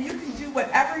 And you can do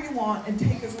whatever you want and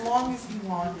take as long as you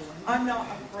want. I'm not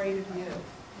afraid of you.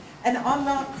 And I'm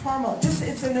not Carmel.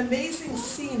 It's an amazing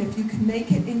scene if you can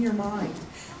make it in your mind.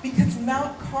 Because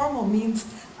Mount Carmel means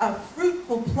a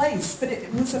fruitful place. But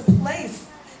it was a place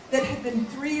that had been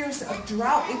 3 years of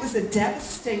drought. It was a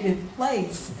devastated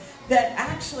place that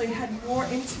actually had more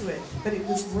into it, but it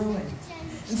was ruined.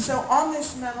 And so on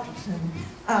this mountain,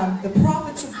 the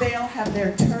prophets of Baal have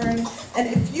their turn. And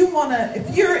if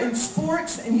you're in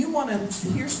sports and you want to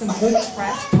hear some good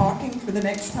trash talking for the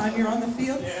next time you're on the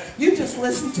field, you just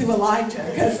listen to Elijah,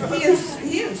 because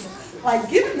he is like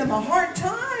giving them a hard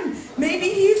time. Maybe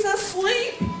he's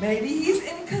asleep. Maybe he's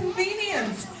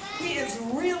inconvenienced. He is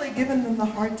really giving them the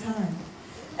hard time.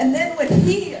 And then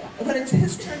when it's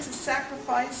his turn to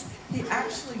sacrifice, he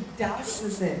actually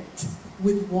douses it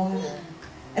with water.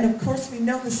 And of course we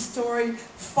know the story.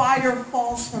 Fire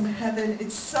falls from heaven.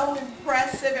 It's so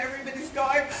impressive. Everybody's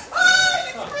going,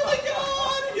 he's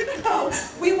really God.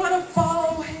 We want to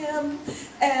follow him.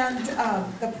 And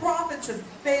the prophets of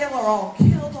Baal are all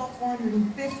killed, all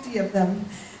 450 of them.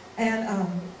 And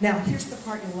now here's the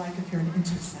part you'll like if you're an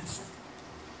intercessor.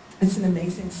 It's an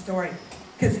amazing story.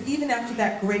 Because even after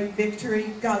that great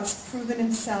victory, God's proven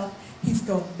himself. He's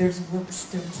going, there's work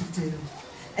still to do.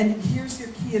 And here's your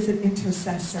key as an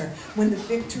intercessor. When the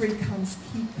victory comes,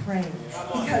 keep praying.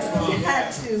 Because he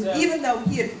had to, even though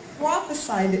he had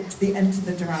prophesied it to the end of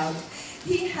the drought,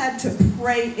 he had to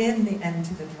pray in the end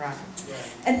of the drought.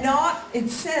 And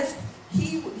it says,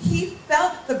 he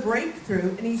felt the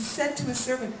breakthrough, and he said to his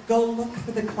servant, go look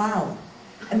for the cloud.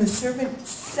 And the servant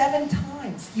 7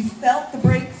 times, he felt the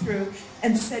breakthrough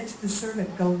and said to the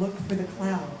servant, go look for the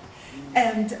cloud.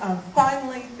 And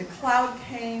finally, the cloud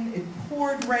came. It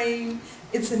poured rain.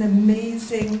 It's an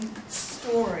amazing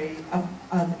story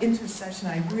of intercession.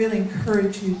 I really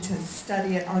encourage you to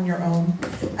study it on your own.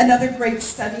 Another great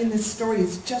study in this story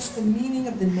is just the meaning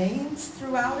of the names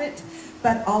throughout it.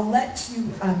 But I'll let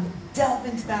you delve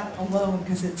into that alone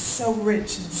because it's so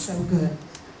rich and so good.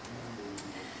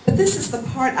 But this is the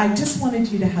part, I just wanted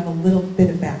you to have a little bit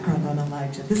of background on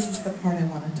Elijah. This is the part I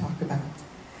want to talk about.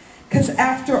 Because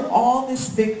after all this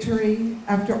victory,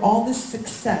 after all this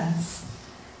success,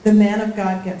 the man of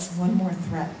God gets one more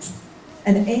threat.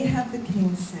 And Ahab the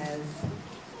king says,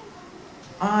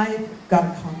 I've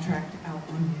got a contract out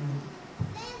on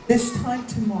you. This time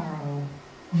tomorrow,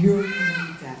 you're going to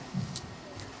be dead.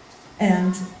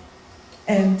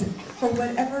 And for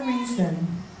whatever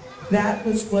reason, that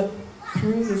was what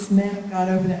threw this man of God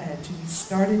over the edge, and he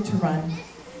started to run.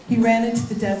 He ran into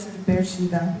the desert of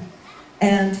Beersheba,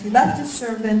 and he left his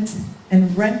servant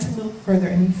and went a little further,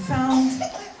 and he found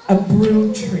a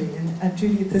broom tree. And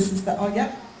Judy, this is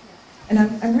and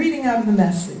I'm reading out of the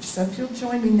Message, so if you'll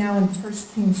join me now in 1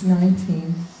 Kings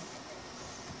 19.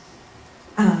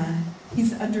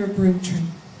 He's under a broom tree,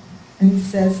 and he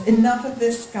says, enough of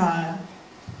this, God,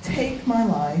 take my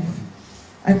life.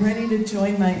 I'm ready to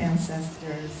join my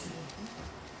ancestors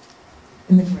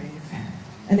in the grave.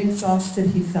 And exhausted,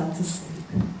 he fell to sleep.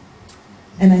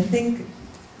 And I think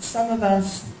some of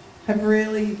us have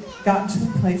really gotten to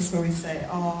the place where we say,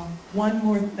 one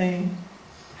more thing,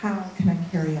 how can I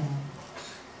carry on?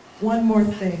 One more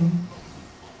thing,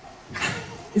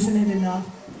 isn't it enough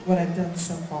what I've done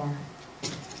so far?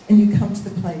 And you come to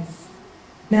the place.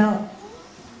 Now,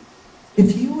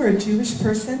 if you were a Jewish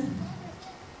person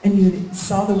and you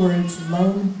saw the words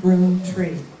lone broom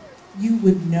tree, you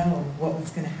would know what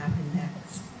was going to happen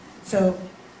next. So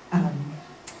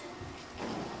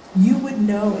you would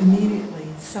know immediately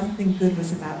something good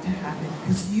was about to happen,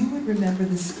 because you would remember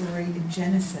the story in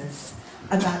Genesis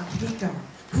about Hagar,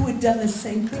 who had done the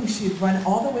same thing. She had run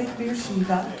all the way to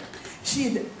Beersheba. She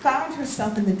had found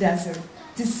herself in the desert,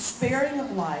 despairing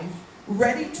of life,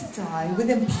 ready to die, with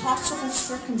impossible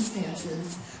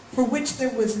circumstances for which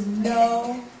there was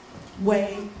no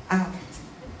way out.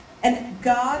 And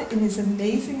God, in his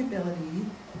amazing ability,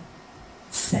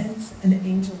 sends an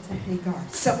angel to Hagar.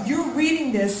 So you're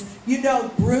reading this, you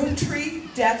know, broom tree,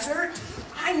 desert.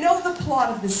 I know the plot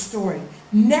of this story.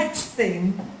 Next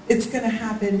thing it's going to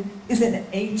happen is an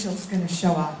angel's going to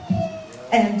show up.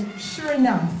 And sure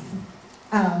enough,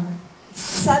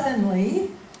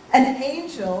 suddenly an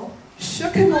angel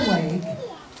shook him awake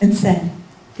and said,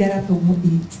 "Get up and we'll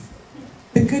eat."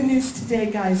 The good news today,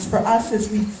 guys, for us as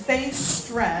we face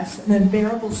stress and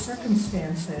unbearable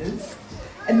circumstances,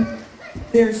 and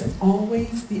there's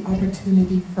always the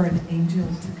opportunity for an angel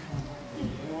to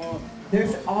come.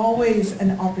 There's always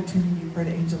an opportunity for an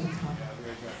angel to come.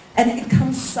 And it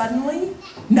comes suddenly,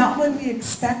 not when we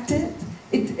expect it.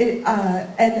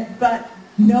 But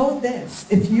know this,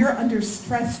 if you're under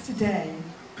stress today,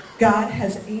 God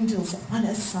has angels on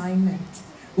assignment,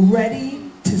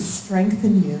 ready to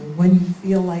strengthen you when you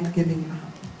feel like giving up.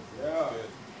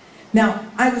 Now,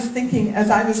 I was thinking, as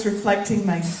I was reflecting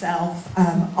myself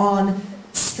on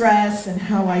stress and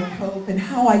how I cope and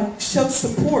how I show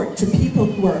support to people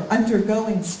who are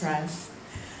undergoing stress,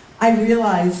 I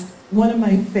realized one of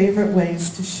my favorite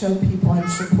ways to show people I'm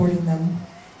supporting them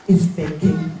is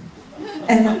baking.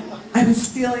 And I was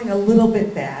feeling a little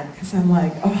bit bad because I'm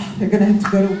like, oh, they're going to have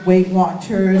to go to Weight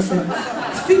Watchers and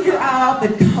figure out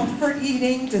that comfort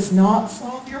eating does not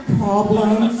solve your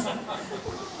problems.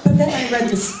 But then I read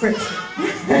the scripture.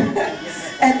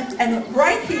 and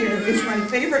right here is my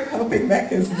favorite coping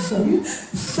mechanism.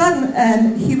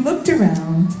 And he looked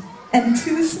around, and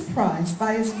to his surprise,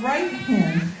 by his right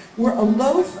hand were a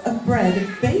loaf of bread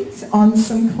baked on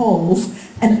some coals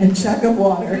and a jug of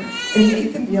water, and he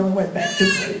ate the meal and went back to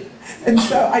sleep. And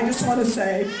so I just want to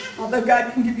say, although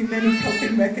God can give you many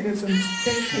coping mechanisms,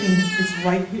 baking is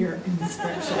right here in the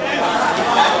scripture.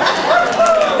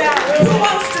 Now, who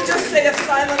wants to just say a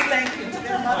silent thank you to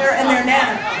their mother and their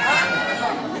nana?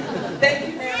 Thank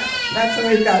you, Nana. That's what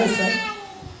we've got to say.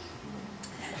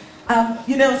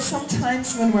 You know,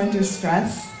 sometimes when we're under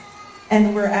stress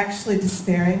and we're actually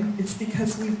despairing, it's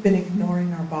because we've been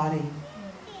ignoring our body.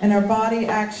 And our body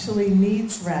actually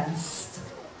needs rest.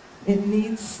 It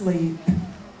needs sleep,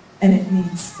 and it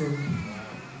needs food.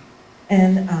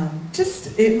 And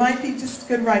it might be just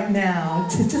good right now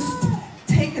to just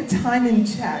take a time and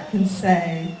check and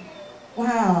say,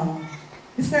 wow,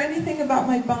 is there anything about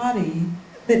my body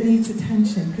that needs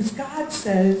attention? Because God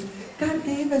says, God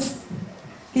gave us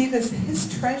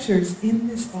his treasures in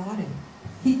this body.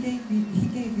 He gave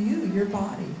you your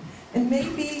body. And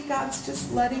maybe God's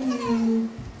just letting you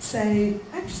say,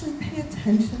 actually pay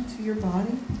attention to your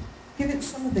body. Give it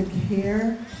some of the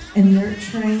care and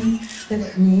nurturing that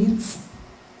it needs.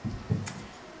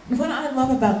 What I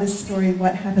love about this story,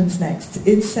 what happens next,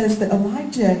 it says that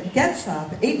Elijah gets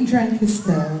up, ate and drank his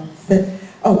fill.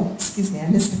 I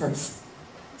missed the verse.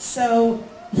 So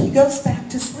he goes back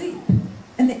to sleep.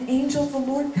 And the angel of the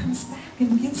Lord comes back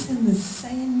and gives him the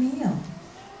same meal.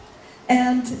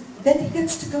 And then he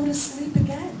gets to go to sleep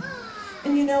again.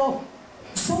 And you know,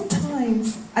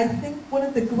 sometimes I think one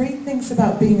of the great things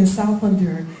about being a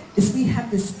Southlander is we have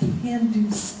this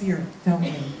can-do spirit, don't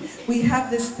we? We have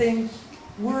this thing,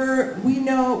 we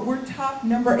know we're tough,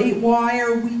 number 8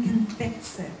 wire, we can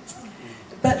fix it.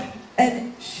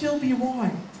 And she'll be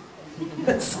right.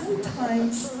 But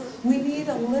sometimes we need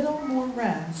a little more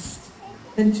rest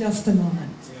than just a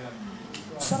moment.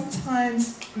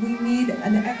 Sometimes we need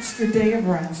an extra day of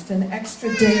rest, an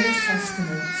extra day of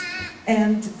sustenance.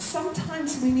 And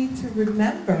sometimes we need to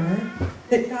remember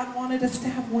that God wanted us to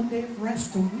have one day of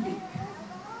rest a week.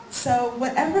 So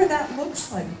whatever that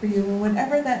looks like for you and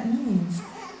whatever that means,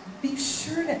 be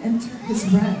sure to enter his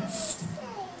rest.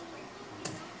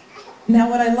 Now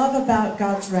what I love about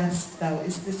God's rest, though,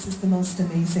 is this is the most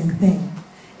amazing thing.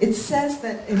 It says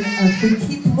that, if we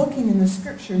keep looking in the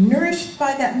scripture, nourished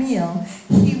by that meal,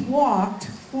 he walked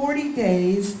 40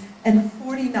 days and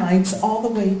 40 nights all the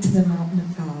way to the mountain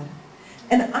of God.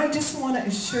 And I just want to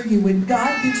assure you, when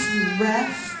God gives you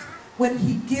rest, when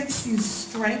he gives you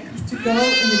strength to go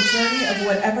in the journey of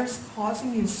whatever's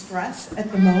causing you stress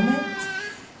at the moment,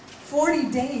 40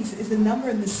 days is a number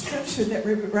in the scripture that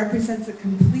represents a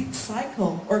complete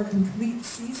cycle or a complete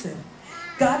season.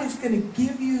 God is going to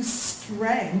give you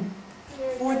strength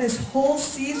for this whole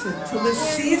season, till this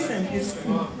season is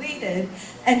completed,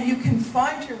 and you can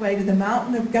find your way to the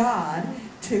mountain of God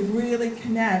to really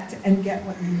connect and get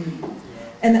what you need.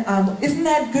 And isn't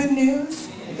that good news?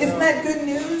 Isn't that good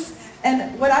news?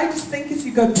 And what I just think is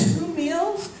you go 2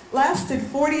 meals, lasted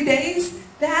 40 days,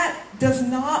 That does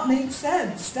not make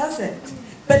sense, does it?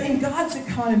 But in God's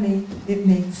economy, it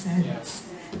makes sense.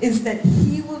 Is that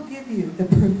he will give you the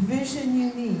provision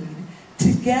you need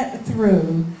to get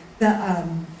through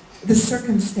the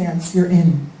circumstance you're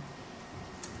in.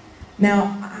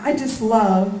 Now, I just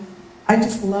love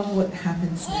what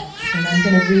happens next, and I'm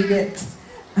going to read it.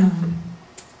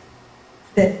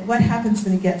 That what happens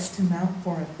when he gets to Mount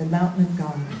Horeb, the mountain of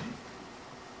God.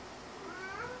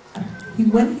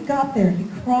 When he got there, he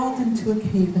crawled into a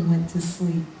cave and went to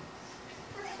sleep.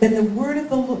 Then the word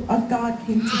of God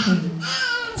came to him,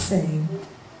 saying,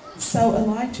 "So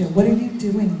Elijah, what are you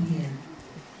doing here?"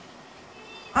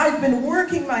 "I've been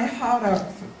working my heart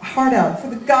out for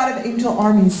the God of angel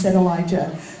armies," said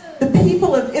Elijah. "The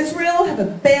people of Israel have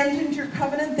abandoned your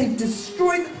covenant. They've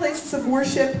destroyed the places of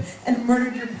worship and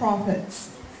murdered your prophets.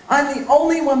 I'm the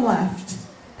only one left,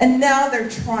 and now they're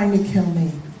trying to kill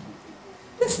me."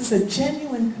 This is a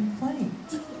genuine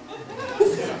complaint.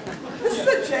 This is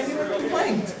a genuine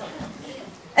complaint.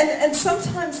 And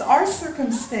sometimes our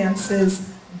circumstances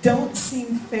don't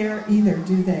seem fair either,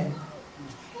 do they?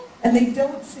 And they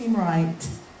don't seem right.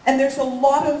 And there's a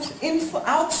lot of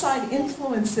outside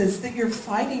influences that you're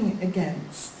fighting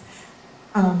against.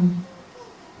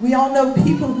 We all know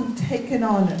people who've taken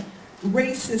on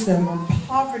racism or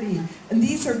poverty, and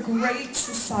these are great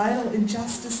societal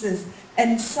injustices,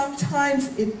 and sometimes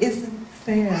it isn't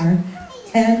fair,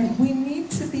 and we need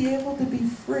to be able to be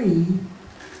free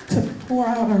to pour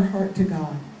out our heart to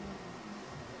God.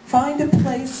 Find a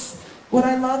place. What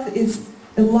I love is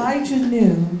Elijah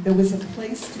knew there was a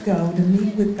place to go to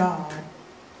meet with God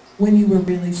when you were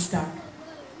really stuck.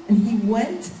 And he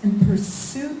went and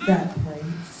pursued that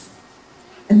place.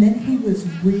 And then he was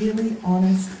really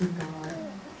honest with God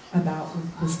about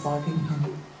what was bugging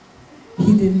him.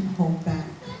 He didn't hold back.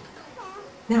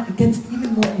 Now it gets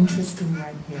even more interesting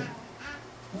right here.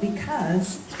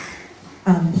 Because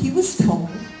he was told,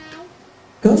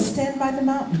 "Go stand by the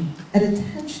mountain at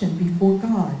attention before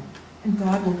God, and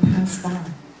God will pass by."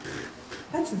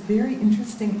 That's a very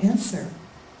interesting answer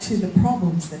to the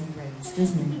problems that he raised,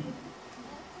 isn't it?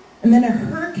 And then a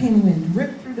hurricane wind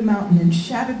ripped through the mountain and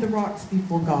shattered the rocks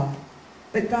before God.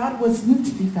 But God wasn't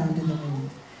to be found in the wind.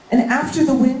 And after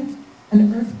the wind,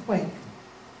 an earthquake.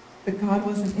 But God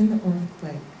wasn't in the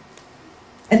earthquake.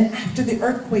 And after the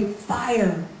earthquake,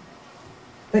 fire.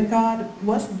 But God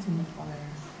wasn't in the fire.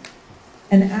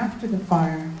 And after the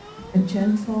fire, a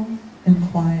gentle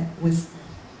and quiet whisper.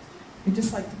 I'd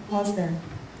just like to pause there.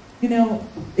 You know,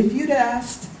 if you'd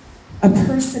asked a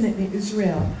person in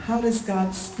Israel, how does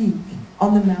God speak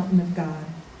on the mountain of God?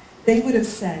 They would have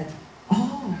said,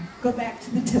 "Oh, go back to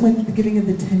the giving of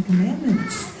the Ten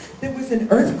Commandments. There was an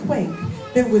earthquake.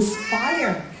 There was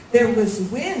fire. There was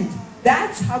wind.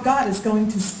 That's how God is going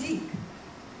to speak."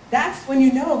 That's when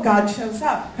you know God shows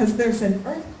up, because there's an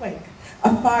earthquake,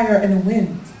 a fire, and a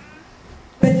wind.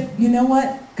 But you know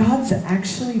what? God's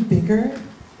actually bigger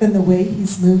than the way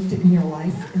he's moved in your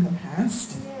life in the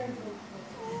past.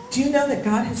 Do you know that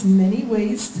God has many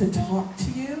ways to talk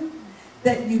to you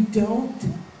that you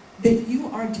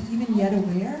aren't even yet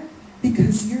aware,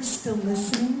 because you're still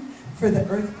listening for the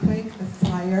earthquake, the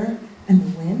fire, and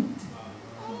the wind?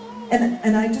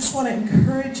 And I just want to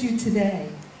encourage you today,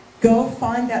 go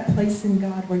find that place in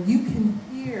God where you can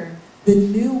hear the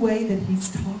new way that he's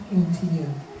talking to you,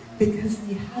 because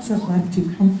he hasn't left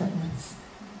you comfortless.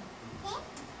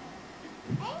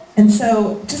 And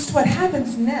so just what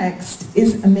happens next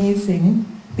is amazing,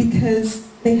 because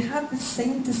they have the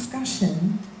same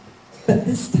discussion, but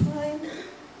this time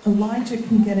Elijah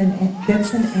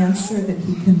gets an answer that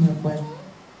he can live with.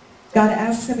 God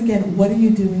asks him again, "What are you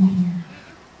doing here?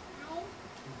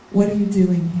 What are you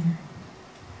doing here?"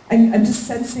 I'm just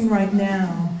sensing right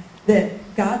now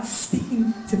that God's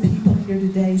speaking to people here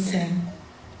today saying,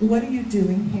 "What are you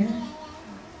doing here?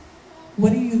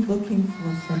 What are you looking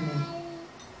for from me?"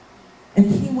 And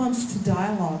he wants to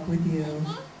dialogue with you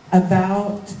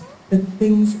about the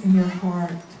things in your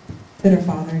heart that are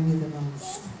bothering you the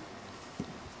most.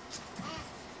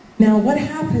 Now, what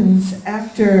happens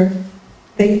after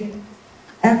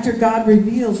God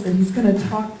reveals that he's going to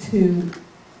talk to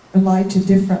Elijah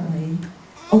differently?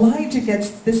 Elijah gets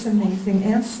this amazing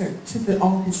answer to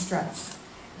all his stress.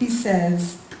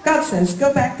 God says,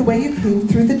 "Go back the way you came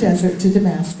through the desert to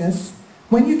Damascus.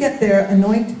 When you get there,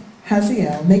 anoint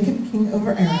Hazael, make him king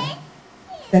over Aram.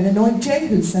 Then anoint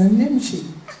Jehu, son of Nimshi,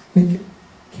 make him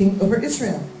king over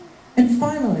Israel. And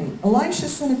finally, Elisha,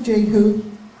 son of Shaphat,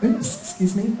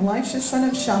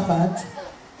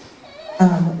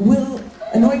 will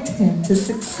anoint him to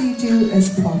succeed you as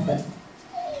prophet."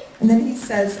 And then he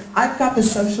says, "I've got the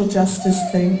social justice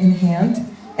thing in hand.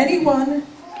 Anyone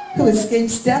who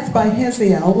escapes death by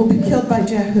Hazael will be killed by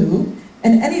Jehu,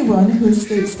 and anyone who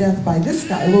escapes death by this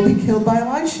guy will be killed by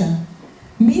Elisha.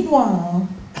 Meanwhile,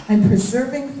 I'm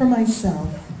preserving for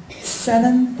myself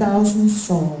 7,000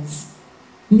 souls,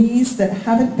 knees that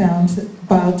haven't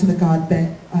bowed to the god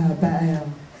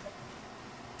Baal,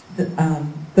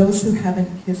 those who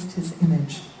haven't kissed his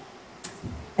image.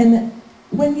 And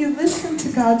when you listen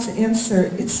to God's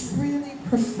answer, it's really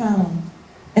profound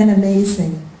and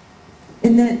amazing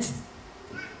in that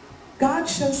God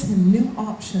shows him new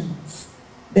options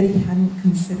that he hadn't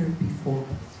considered before.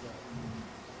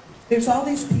 There's all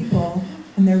these people,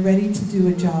 and they're ready to do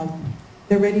a job.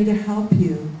 They're ready to help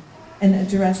you and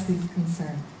address these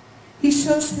concerns. He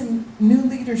shows him new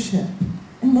leadership,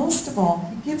 and most of all,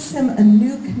 he gives him a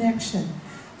new connection.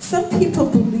 Some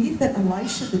people believe that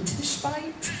Elisha the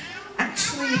Tishbite,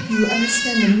 actually, if you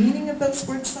understand the meaning of those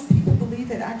words, some people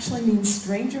believe it actually means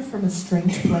stranger from a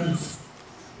strange place.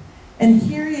 And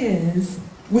here he is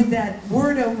with that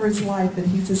word over his life that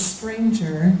he's a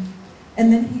stranger,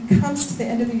 and then he comes to the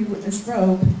end of his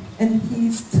rope, and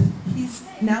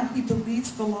now he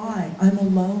believes the lie, I'm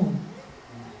alone.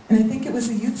 And I think it was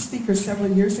a youth speaker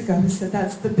several years ago who said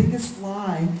that's the biggest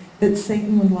lie that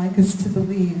Satan would like us to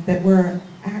believe, that we're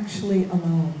actually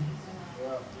alone.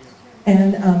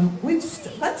 And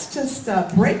let's just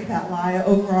break that lie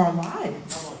over our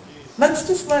lives. Let's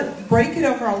just break it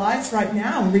over our lives right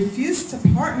now and refuse to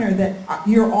partner that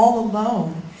you're all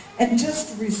alone, and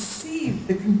just receive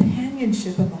the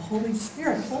companionship of the Holy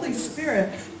Spirit. Holy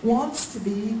Spirit wants to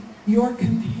be your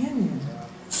companion,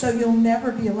 so you'll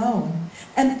never be alone.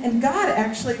 And God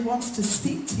actually wants to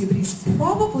speak to you, but he's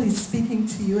probably speaking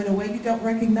to you in a way you don't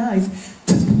recognize,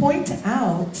 to point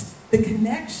out the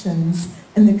connections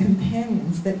and the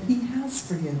companions that he has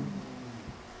for you.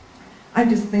 I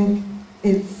just think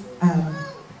it's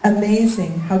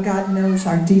amazing how God knows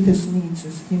our deepest needs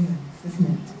as humans, isn't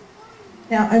it?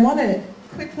 Now, I want to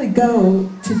quickly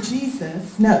go to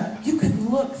Jesus. Now, you could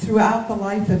look throughout the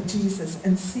life of Jesus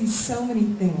and see so many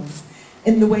things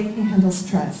in the way he handles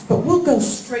trust. But we'll go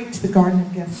straight to the Garden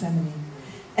of Gethsemane.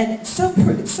 And it's so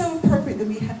appropriate that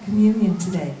we have communion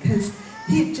today, because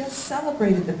he had just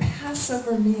celebrated the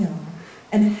Passover meal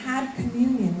and had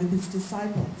communion with his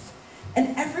disciples.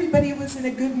 And everybody was in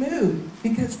a good mood,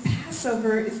 because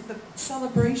Passover is the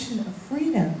celebration of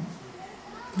freedom.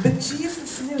 But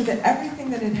Jesus knew that everything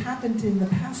that had happened in the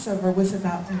Passover was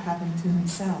about to happen to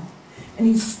himself. And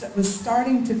he was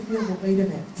starting to feel the weight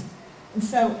of it. And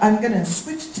so I'm going to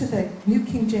switch to the New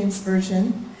King James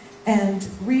Version and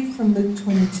read from Luke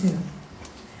 22.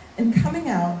 And coming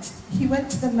out, he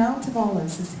went to the Mount of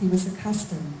Olives as he was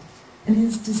accustomed, and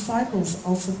his disciples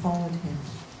also followed him.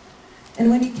 And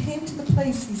when he came to the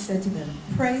place, he said to them,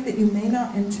 "Pray that you may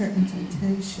not enter into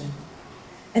temptation."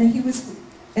 And he was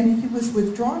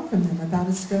withdrawn from them about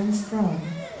a stone's throw.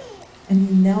 And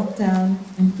he knelt down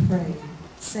and prayed,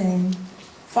 saying,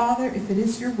 "Father, if it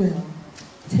is your will,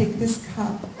 take this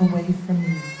cup away from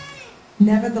me.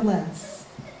 Nevertheless,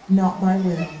 not my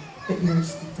will, but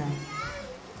yours be done."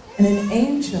 And an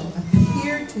angel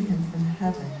appeared to him from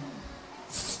heaven,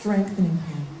 strengthening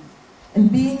him. And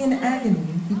being in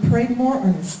agony, he prayed more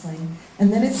earnestly,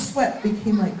 and then his sweat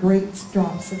became like great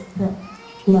drops of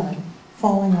blood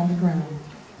falling on the ground.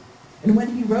 And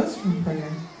when he rose from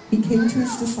prayer, he came to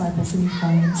his disciples, and he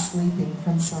found them sleeping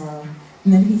from sorrow.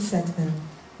 And then he said to them,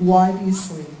 "Why do you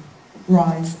sleep?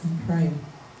 Rise and pray."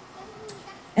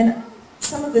 And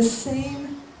some of the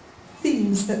same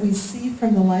themes that we see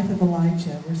from the life of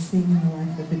Elijah, we're seeing in the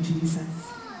life of Jesus.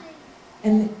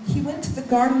 And he went to the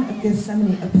Garden of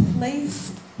Gethsemane, a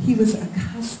place he was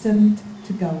accustomed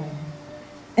to going.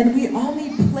 And we all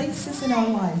need places in our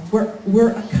life where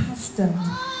we're accustomed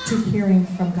to hearing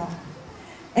from God.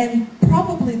 And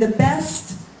probably the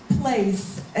best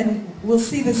place, and we'll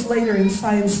see this later in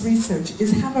science research,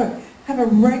 is have a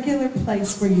regular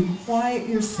place where you quiet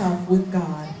yourself with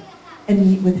God and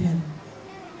meet with him.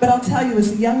 But I'll tell you,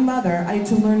 as a young mother, I had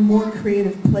to learn more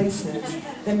creative places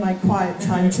than my quiet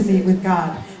time to meet with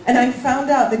God. And I found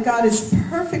out that God is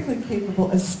perfectly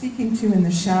capable of speaking to you in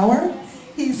the shower.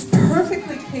 He's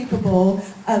perfectly capable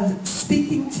of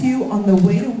speaking to you on the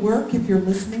way to work if you're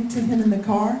listening to him in the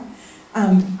car.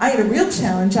 I had a real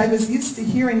challenge. I was used to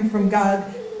hearing from God.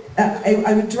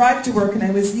 I would drive to work, and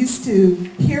I was used to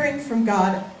hearing from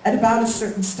God at about a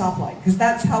certain stoplight, because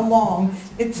that's how long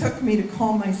it took me to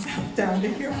calm myself down to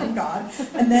hear from God.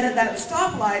 And then at that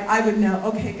stoplight, I would know,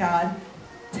 okay, God,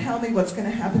 tell me what's going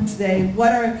to happen today.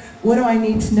 What do I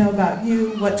need to know about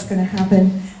you? What's going to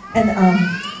happen? And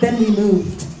then we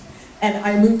moved, and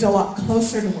I moved a lot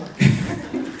closer to work.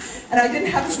 And I didn't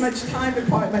have as much time to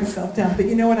quiet myself down. But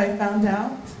you know what I found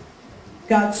out?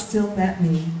 God still met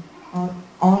me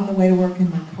on the way to work in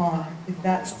my car, if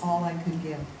that's all I could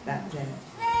give that day.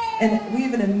 And we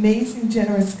have an amazing,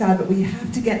 generous God, but we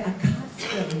have to get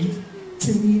accustomed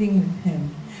to meeting with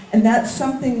him. And that's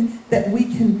something that we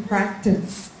can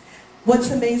practice.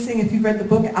 What's amazing, if you've read the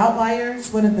book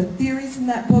Outliers, one of the theories in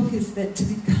that book is that to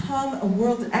become a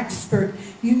world expert,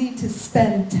 you need to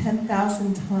spend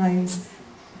 10,000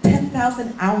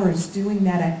 hours doing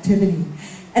that activity.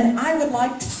 And I would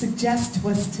like to suggest to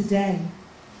us today,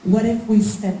 what if we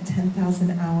spent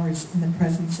 10,000 hours in the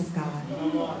presence of God?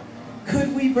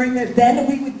 Could we bring it? Then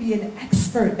we would be an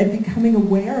expert at becoming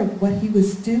aware of what he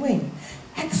was doing.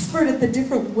 Expert at the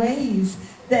different ways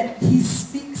that he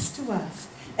speaks to us.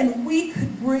 And we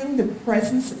could bring the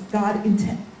presence of God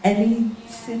into any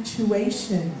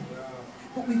situation.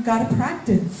 But we've got to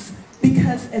practice.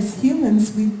 Because as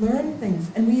humans, we learn things.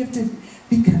 And we have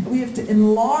to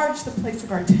enlarge the place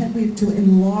of our tent. We have to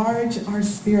enlarge our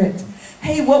spirit.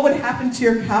 Hey, what would happen to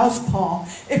your cows, Paul,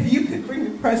 if you could bring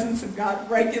the presence of God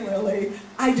regularly?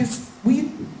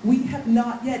 We have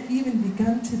not yet even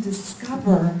begun to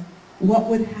discover what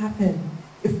would happen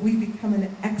if we become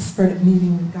an expert at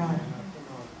meeting with God.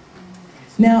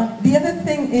 Now, the other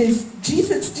thing is,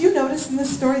 Jesus, do you notice in this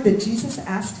story that Jesus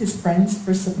asked his friends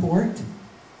for support?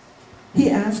 He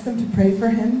asked them to pray for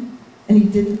him, and he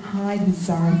didn't hide his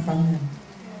sorrow from them.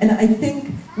 And I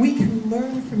think we can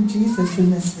learn from Jesus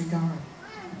in this regard.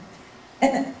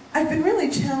 And I've been really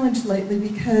challenged lately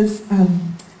because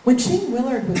when Shane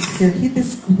Willard was here, he had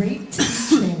this great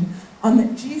teaching on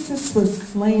that Jesus was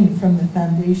slain from the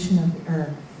foundation of the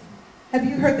earth. Have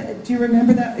you heard that? Do you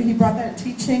remember that? He brought that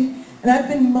teaching? And I've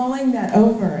been mulling that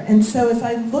over. And so as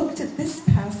I looked at this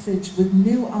passage with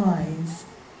new eyes,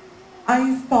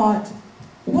 I thought,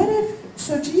 what if,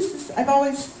 so Jesus, I've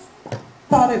always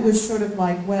thought it was sort of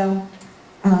like, well,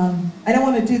 I don't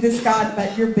want to do this, God,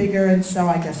 but you're bigger, and so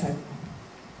I guess I will.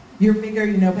 You're bigger,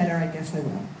 you know better, I guess I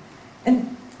will.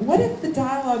 And what if the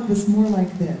dialogue was more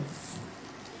like this?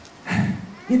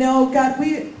 You know, God,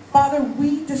 Father,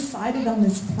 we decided on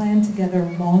this plan together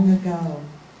long ago.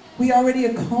 We already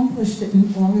accomplished it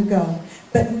long ago.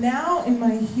 But now in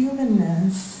my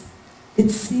humanness, it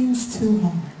seems too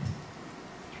hard.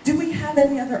 Do we have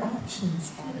any other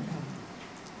options, Father God?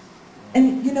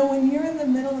 And you know, when you're in the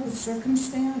middle of a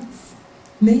circumstance,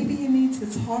 maybe you need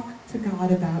to talk to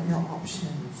God about your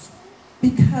options.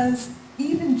 Because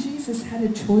even Jesus had a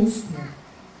choice here.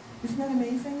 Isn't that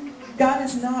amazing? God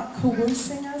is not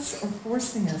coercing us or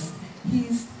forcing us.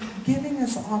 He's giving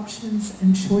us options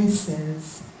and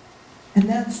choices. And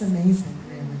that's amazing,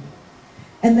 really.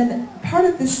 And then part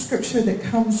of this scripture that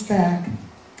comes back,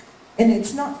 and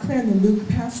it's not clear in the Luke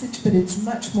passage, but it's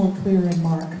much more clear in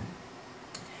Mark,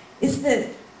 is that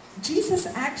Jesus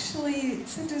actually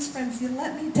said to his friends, you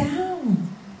let me down.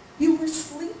 You were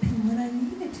sleeping when I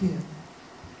needed you.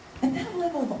 And that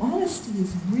level of honesty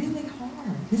is really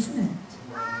hard, isn't it?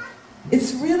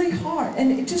 It's really hard.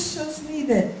 And it just shows me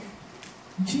that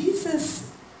Jesus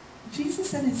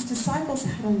and his disciples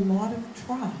had a lot of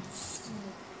trust.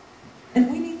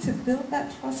 And we need to build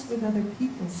that trust with other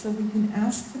people so we can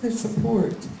ask for their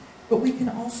support, but we can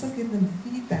also give them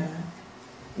feedback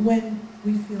when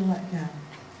we feel let down.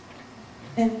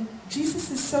 And Jesus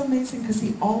is so amazing because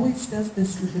he always does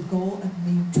this with the goal of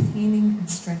maintaining and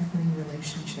strengthening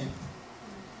relationship.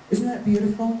 Isn't that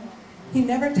beautiful? He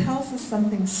never tells us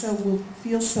something so we'll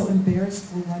feel so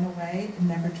embarrassed we'll run away and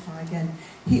never try again.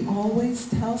 He always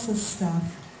tells us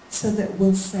stuff so that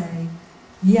we'll say,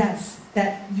 yes,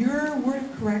 that your word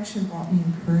of correction brought me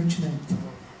encouragement.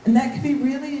 And that can be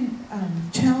really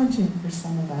challenging for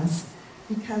some of us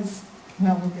because,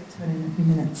 well, we'll get to it in a few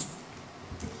minutes.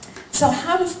 So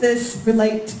how does this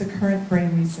relate to the current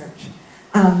brain research?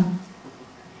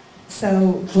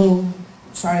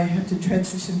 Sorry, I have to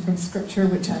transition from scripture,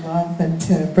 which I love, and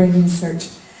to brain research.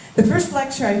 The first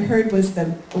lecture I heard was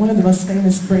one of the most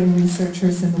famous brain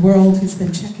researchers in the world who's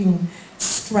been checking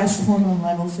stress hormone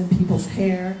levels in people's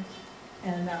hair.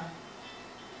 And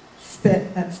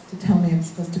spit, that's to tell me I'm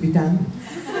supposed to be done.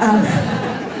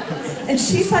 And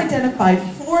she's identified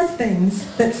 4 things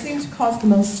that seem to cause the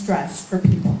most stress for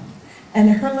people. And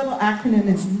her little acronym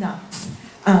is NUTS.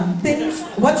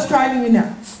 What's driving you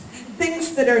nuts?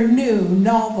 Things that are new,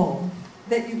 novel,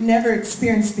 that you've never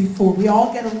experienced before. We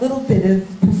all get a little bit of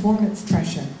performance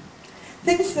pressure.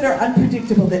 Things that are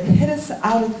unpredictable, that hit us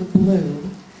out of the blue,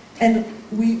 and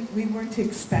we weren't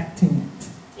expecting it.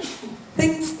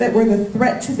 Things that were a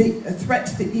threat to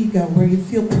the ego, where you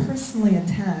feel personally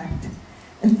attacked.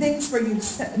 and things where you've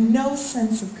no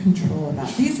sense of control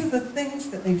about. These are the things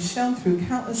that they've shown through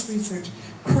countless research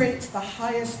creates the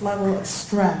highest level of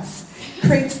stress,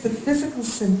 creates the physical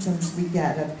symptoms we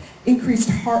get of increased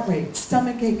heart rate,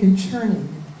 stomach ache and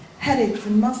churning, headaches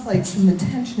and muscle aches from the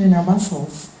tension in our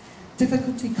muscles,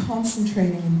 difficulty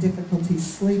concentrating and difficulty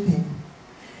sleeping.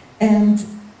 And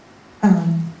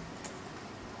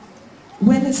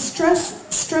when the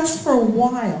stress for a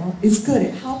while is good,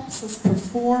 it helps us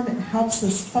perform, it helps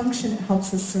us function, it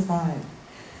helps us survive.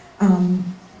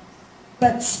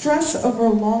 But stress over a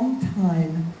long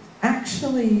time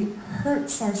actually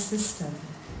hurts our system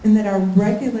in that our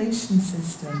regulation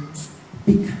systems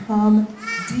become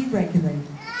deregulated.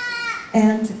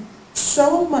 And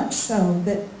so much so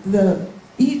that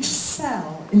each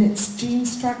cell in its gene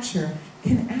structure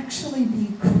can actually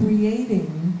be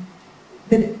creating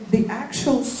that the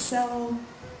actual cell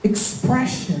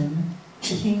expression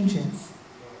changes.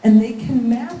 And they can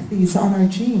map these on our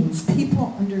genes.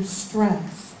 People under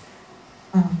stress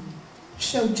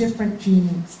show different gene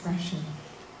expression.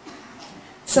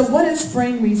 So what does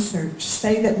brain research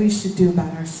say that we should do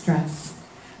about our stress?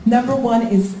 Number one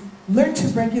is learn to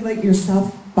regulate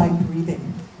yourself by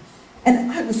breathing.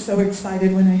 And I was so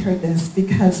excited when I heard this,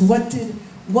 because what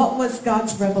was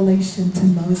God's revelation to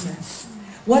Moses?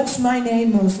 What's my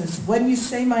name, Moses? When you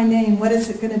say my name, what is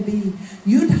it going to be?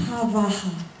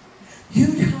 Yud-Ha-Vaha.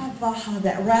 Yud-Ha-Vaha.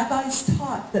 That rabbis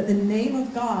taught that the name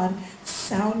of God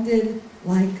sounded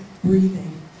like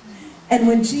breathing. And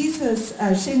when Jesus,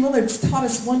 Shane Willard's taught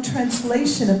us one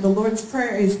translation of the Lord's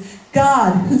Prayer is,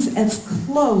 God, who's as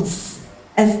close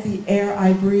as the air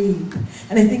I breathe.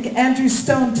 And I think Andrew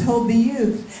Stone told the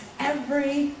youth,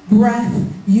 every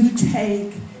breath you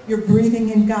take, you're breathing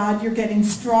in God. You're getting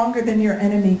stronger than your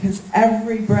enemy, because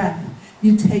every breath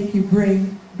you take, you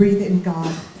breathe in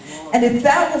God. And if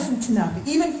that wasn't enough,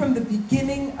 even from the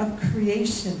beginning of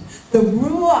creation, the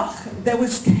Ruach, there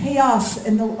was chaos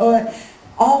and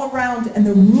all around, and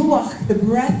the Ruach, the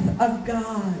breath of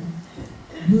God,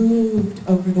 moved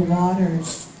over the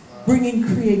waters, bringing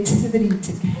creativity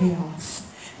to chaos.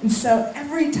 And so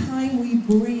every time we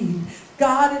breathe,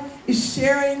 God is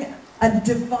sharing a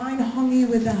divine hongi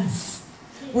with us.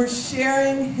 We're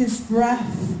sharing his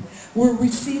breath. We're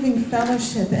receiving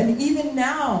fellowship. And even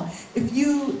now,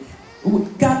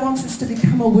 God wants us to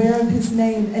become aware of his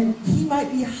name, and he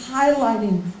might be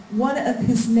highlighting one of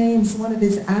his names, one of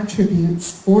his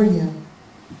attributes for you.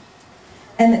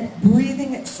 And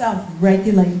breathing itself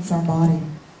regulates our body.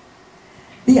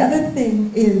 The other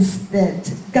thing is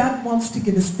that God wants to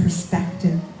give us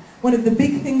perspective. One of the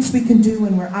big things we can do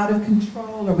when we're out of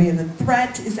control or we have a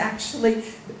threat is actually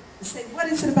say, what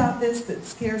is it about this that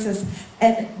scares us?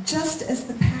 And just as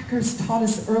the Packers taught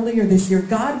us earlier this year,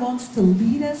 God wants to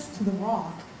lead us to the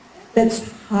rock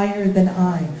that's higher than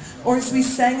I. Or as we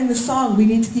sang in the song, we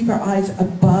need to keep our eyes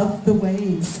above the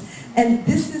waves. And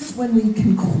this is when we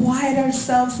can quiet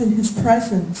ourselves in his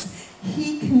presence.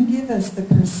 He can give us the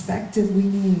perspective we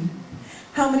need.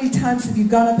 How many times have you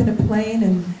gone up in a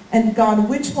plane and gone,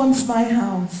 which one's my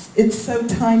house? It's so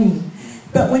tiny.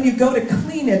 But when you go to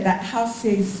clean it, that house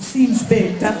seems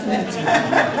big, doesn't it?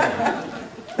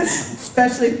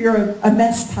 Especially if you're a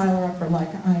mess piler-upper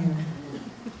like I am.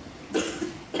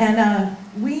 And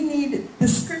we need, the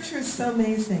scripture is so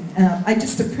amazing. I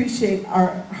just appreciate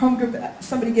our home group.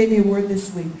 Somebody gave me a word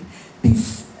this week.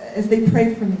 As they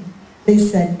prayed for me, they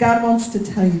said, God wants to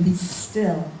tell you, be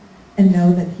still and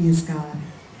know that he is God.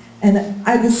 And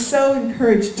I was so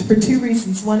encouraged for two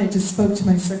reasons. One, it just spoke to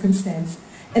my circumstance.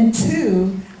 And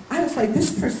two, I was like,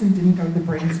 this person didn't go to the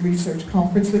Brain Research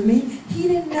Conference with me. He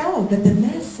didn't know that the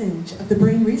message of the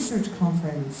Brain Research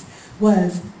Conference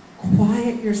was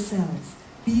quiet yourselves,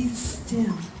 be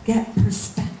still, get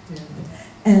perspective.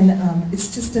 And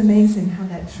it's just amazing how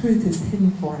that truth is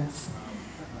hidden for us.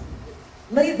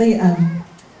 Lately,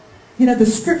 the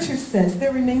scripture says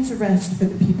there remains a rest for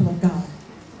the people of God.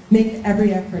 Make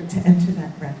every effort to enter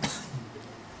that rest.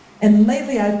 And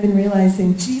lately I've been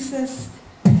realizing Jesus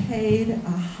paid a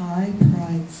high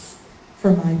price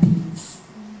for my peace.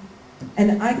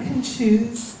 And I can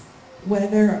choose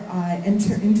whether I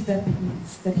enter into that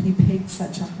peace that he paid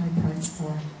such a high price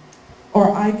for.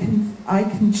 Or I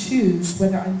can choose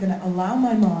whether I'm going to allow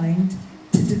my mind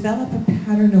to develop a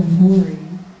pattern of worry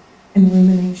and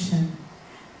rumination.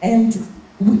 And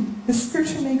the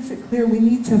scripture makes it clear we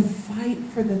need to fight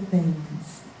for the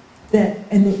things that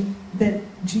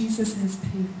Jesus has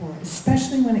paid for,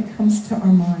 especially when it comes to our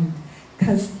mind,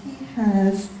 because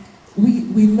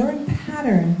we learn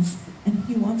patterns, and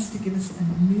he wants to give us a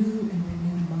new and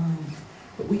renewed mind,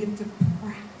 but we have to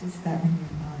practice that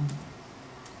renewed mind.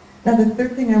 Now, the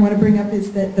third thing I want to bring up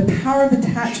is that the power of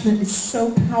attachment is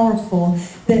so powerful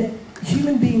that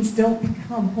human beings don't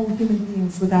become whole human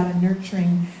beings without a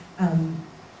nurturing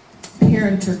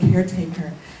parent or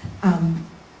caretaker.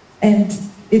 And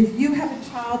if you have a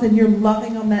child and you're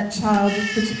loving on that child,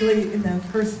 particularly in the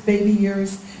first baby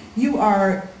years, you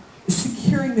are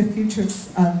securing the future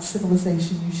of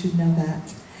civilization. You should know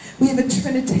that. We have a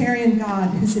Trinitarian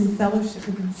God who's in fellowship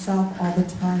with himself all the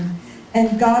time.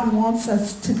 And God wants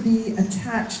us to be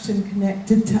attached and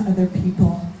connected to other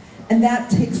people. And that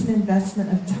takes an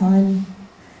investment of time,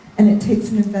 and it takes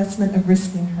an investment of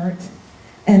risking hurt.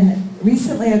 And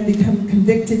recently I've become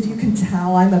convicted. You can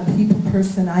tell I'm a people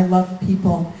person. I love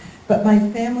people. But my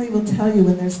family will tell you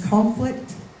when there's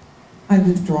conflict, I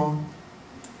withdraw.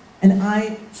 And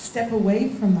I step away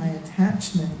from my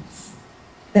attachments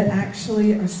that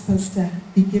actually are supposed to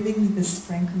be giving me the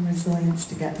strength and resilience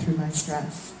to get through my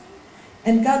stress.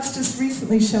 And God's just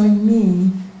recently showing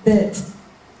me that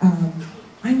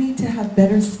I need to have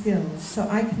better skills so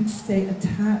I can stay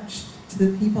attached to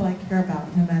the people I care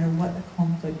about no matter what the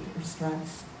conflict or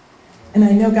stress. And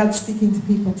I know God's speaking to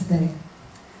people today.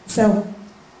 So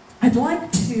I'd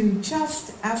like to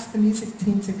just ask the music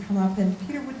team to come up. And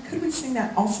Peter, could we sing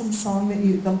that awesome song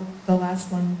that the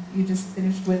last one you just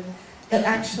finished with, that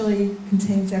actually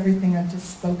contains everything I've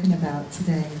just spoken about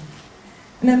today?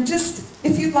 And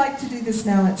if you'd like to do this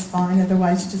now, it's fine.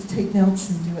 Otherwise, just take notes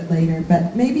and do it later.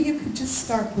 But maybe you could just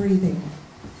start breathing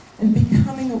and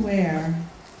becoming aware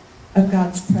of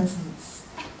God's presence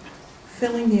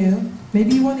filling you.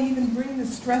 Maybe you want to even bring the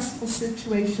stressful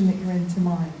situation that you're in to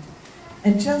mind.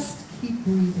 And just keep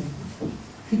breathing.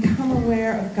 Become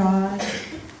aware of God,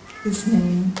 his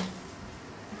name,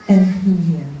 and who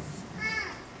he is.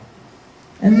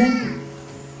 And then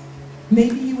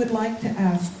maybe you would like to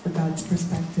ask for God's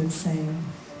perspective, saying,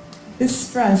 this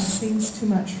stress seems too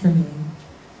much for me.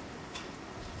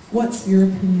 What's your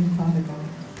opinion, Father God?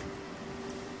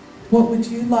 What would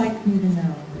you like me to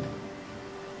know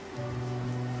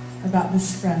about the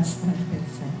stress that I'm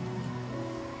facing?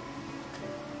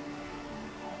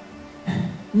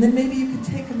 And then maybe you could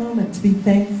take a moment to be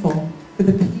thankful for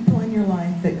the people in your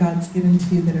life that God's given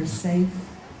to you that are safe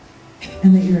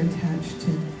and that you're attached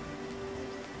to.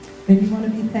 Maybe you want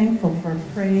to be thankful for a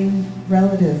praying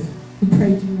relative who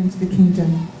prayed you into the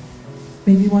kingdom.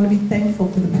 Maybe you want to be thankful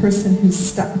for the person who's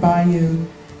stuck by you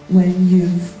when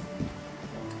you've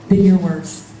been your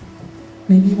worst.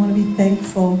 Maybe you want to be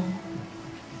thankful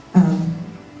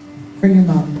for your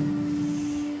mom.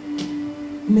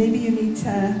 Maybe you need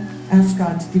to ask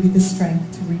God to give you the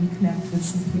strength to reconnect with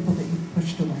some people that you've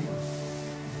pushed away.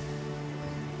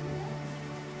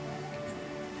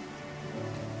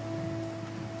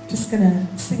 Just going to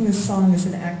sing this song as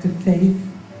an act of faith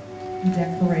and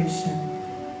declaration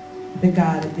that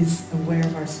God is aware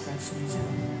of our stress and his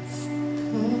elements.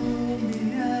 Call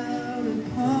me out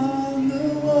upon the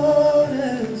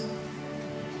waters,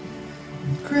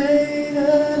 great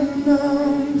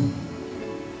unknown,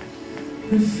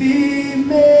 where feet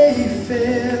may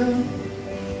fail,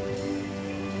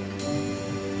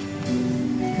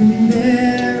 and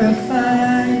there I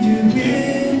find you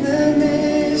in the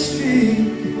mystery,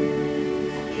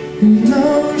 in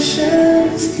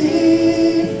oceans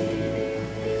deep.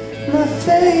 My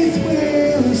faith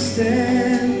will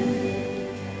stand,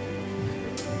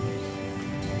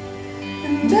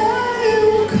 and I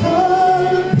will call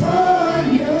upon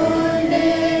your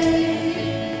name,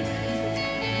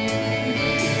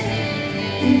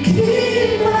 and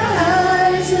keep my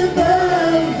eyes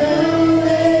above the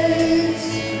waves.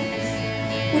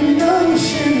 When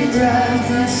ocean rise,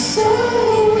 my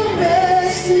soul will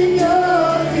rest in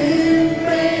your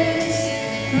embrace,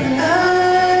 for I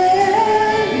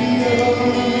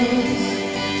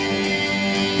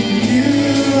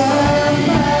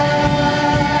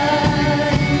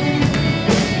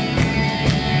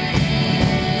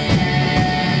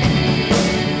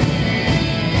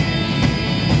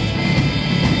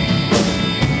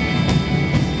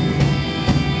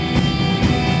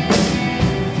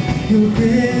your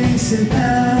grace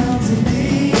abounds in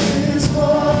deepest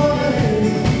water,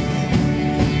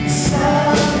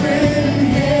 sovereign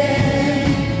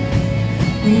hand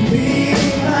will be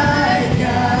my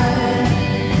guide.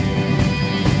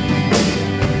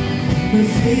 When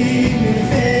feet may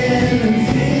fail and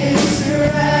fear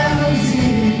surrounds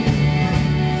you,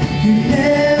 you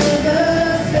never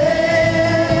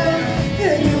fail,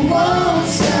 and you won't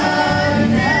start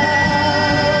now.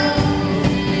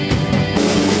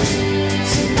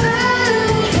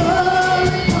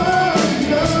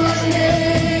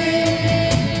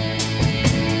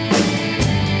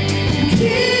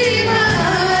 Keep my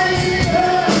eyes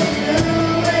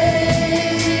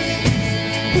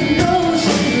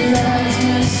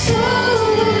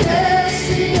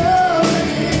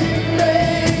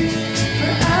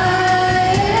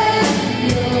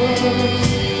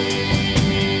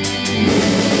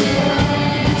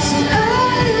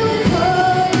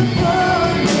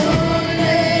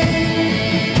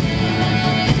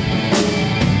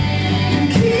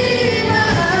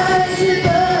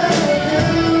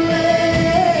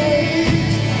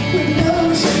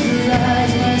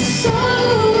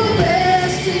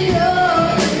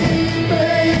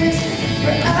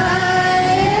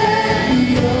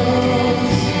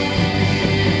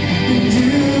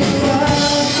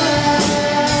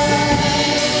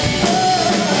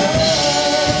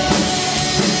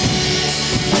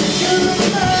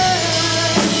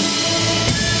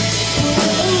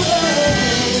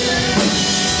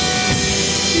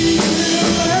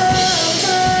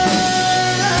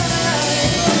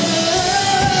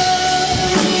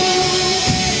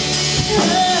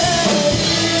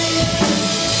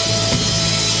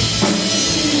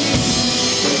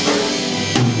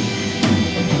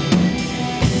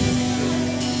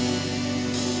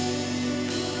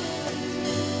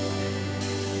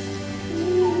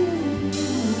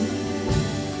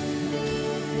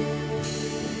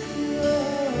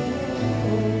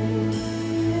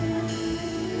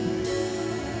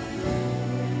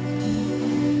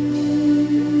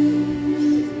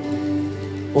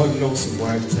What an awesome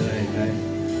word today, hey?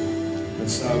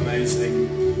 It's so amazing.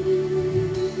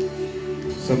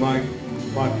 So my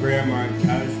prayer, my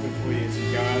encouragement for you as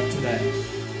you go out today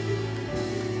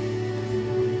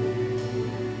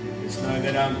is know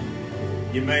that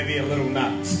you may be a little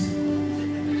nuts,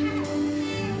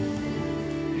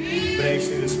 but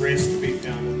actually there's rest to be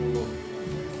found in the Lord.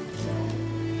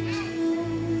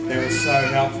 That was so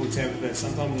helpful, Tabitha.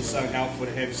 Sometimes it's so helpful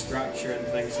to have structure and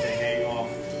things to hang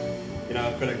off. You know,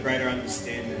 I've got a greater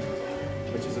understanding,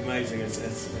 which is amazing. It's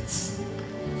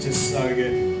just so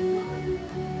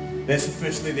good. That's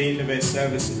officially the end of our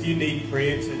service. If you need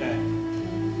prayer today,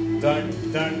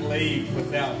 don't leave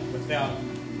without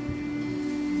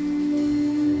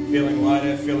feeling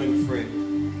lighter, feeling free.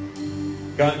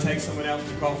 Go and take someone out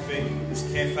for coffee. There's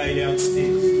a cafe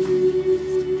downstairs.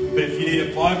 But if you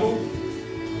need a Bible,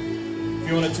 if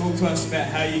you want to talk to us about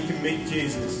how you can meet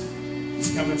Jesus,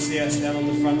 just come and see us down on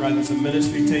the front row. There's a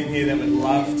ministry team here that would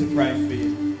love to pray for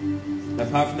you.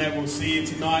 Apart from that, we'll see you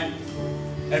tonight.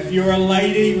 If you're a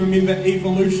lady, remember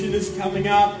Evolution is coming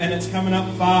up, and it's coming up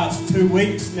fast, 2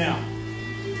 weeks now.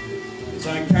 So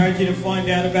I encourage you to find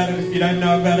out about it if you don't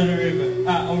know about it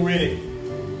already.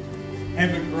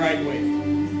 Have a great week.